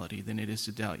reality than it is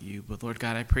to doubt you. But Lord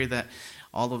God, I pray that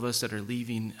all of us that are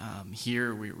leaving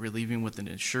here, we're leaving with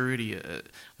a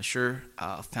sure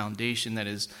foundation that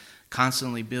is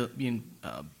constantly being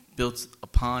built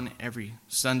upon every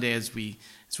Sunday as we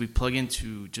plug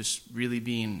into just really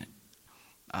being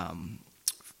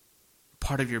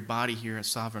part of your body here at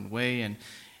Sovereign Way. And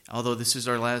although this is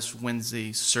our last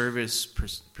Wednesday service per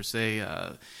se,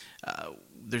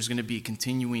 there's going to be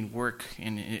continuing work,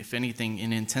 and if anything,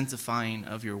 an intensifying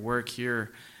of your work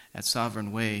here at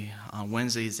Sovereign Way on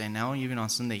Wednesdays and now even on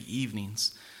Sunday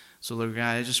evenings. So, Lord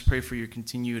God, I just pray for your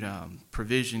continued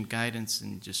provision, guidance,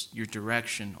 and just your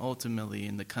direction ultimately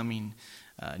in the coming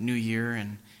new year.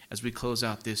 And as we close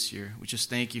out this year, we just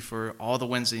thank you for all the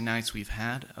Wednesday nights we've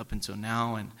had up until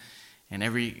now, and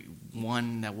every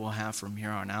one that we'll have from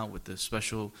here on out with the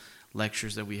special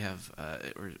lectures that we have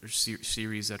or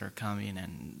series that are coming,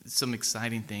 and some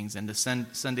exciting things, and the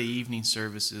Sunday evening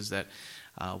services that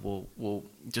will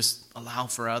just allow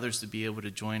for others to be able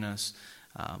to join us,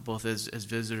 both as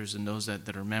visitors and those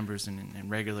that are members and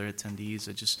regular attendees.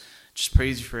 I just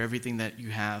praise you for everything that you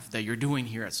have, that you're doing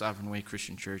here at Sovereign Way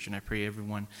Christian Church, and I pray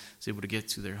everyone is able to get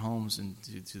to their homes and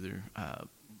to their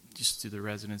just to their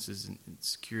residences in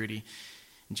security.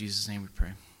 In Jesus' name we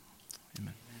pray.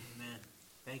 Amen. Amen.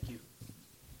 Thank you.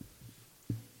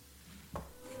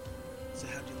 So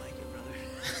how'd you like it, brother?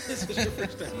 This is your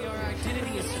first time. See, our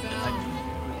identity is found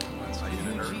in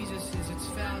who Jesus is. It's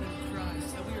found in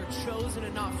Christ. That we are chosen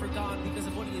and not forgotten because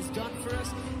of what he has done for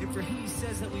us and for who he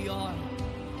says that we are.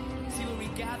 See, when we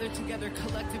gather together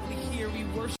collectively here, we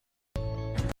worship.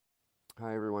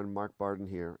 Hi everyone, Mark Barden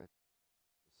here.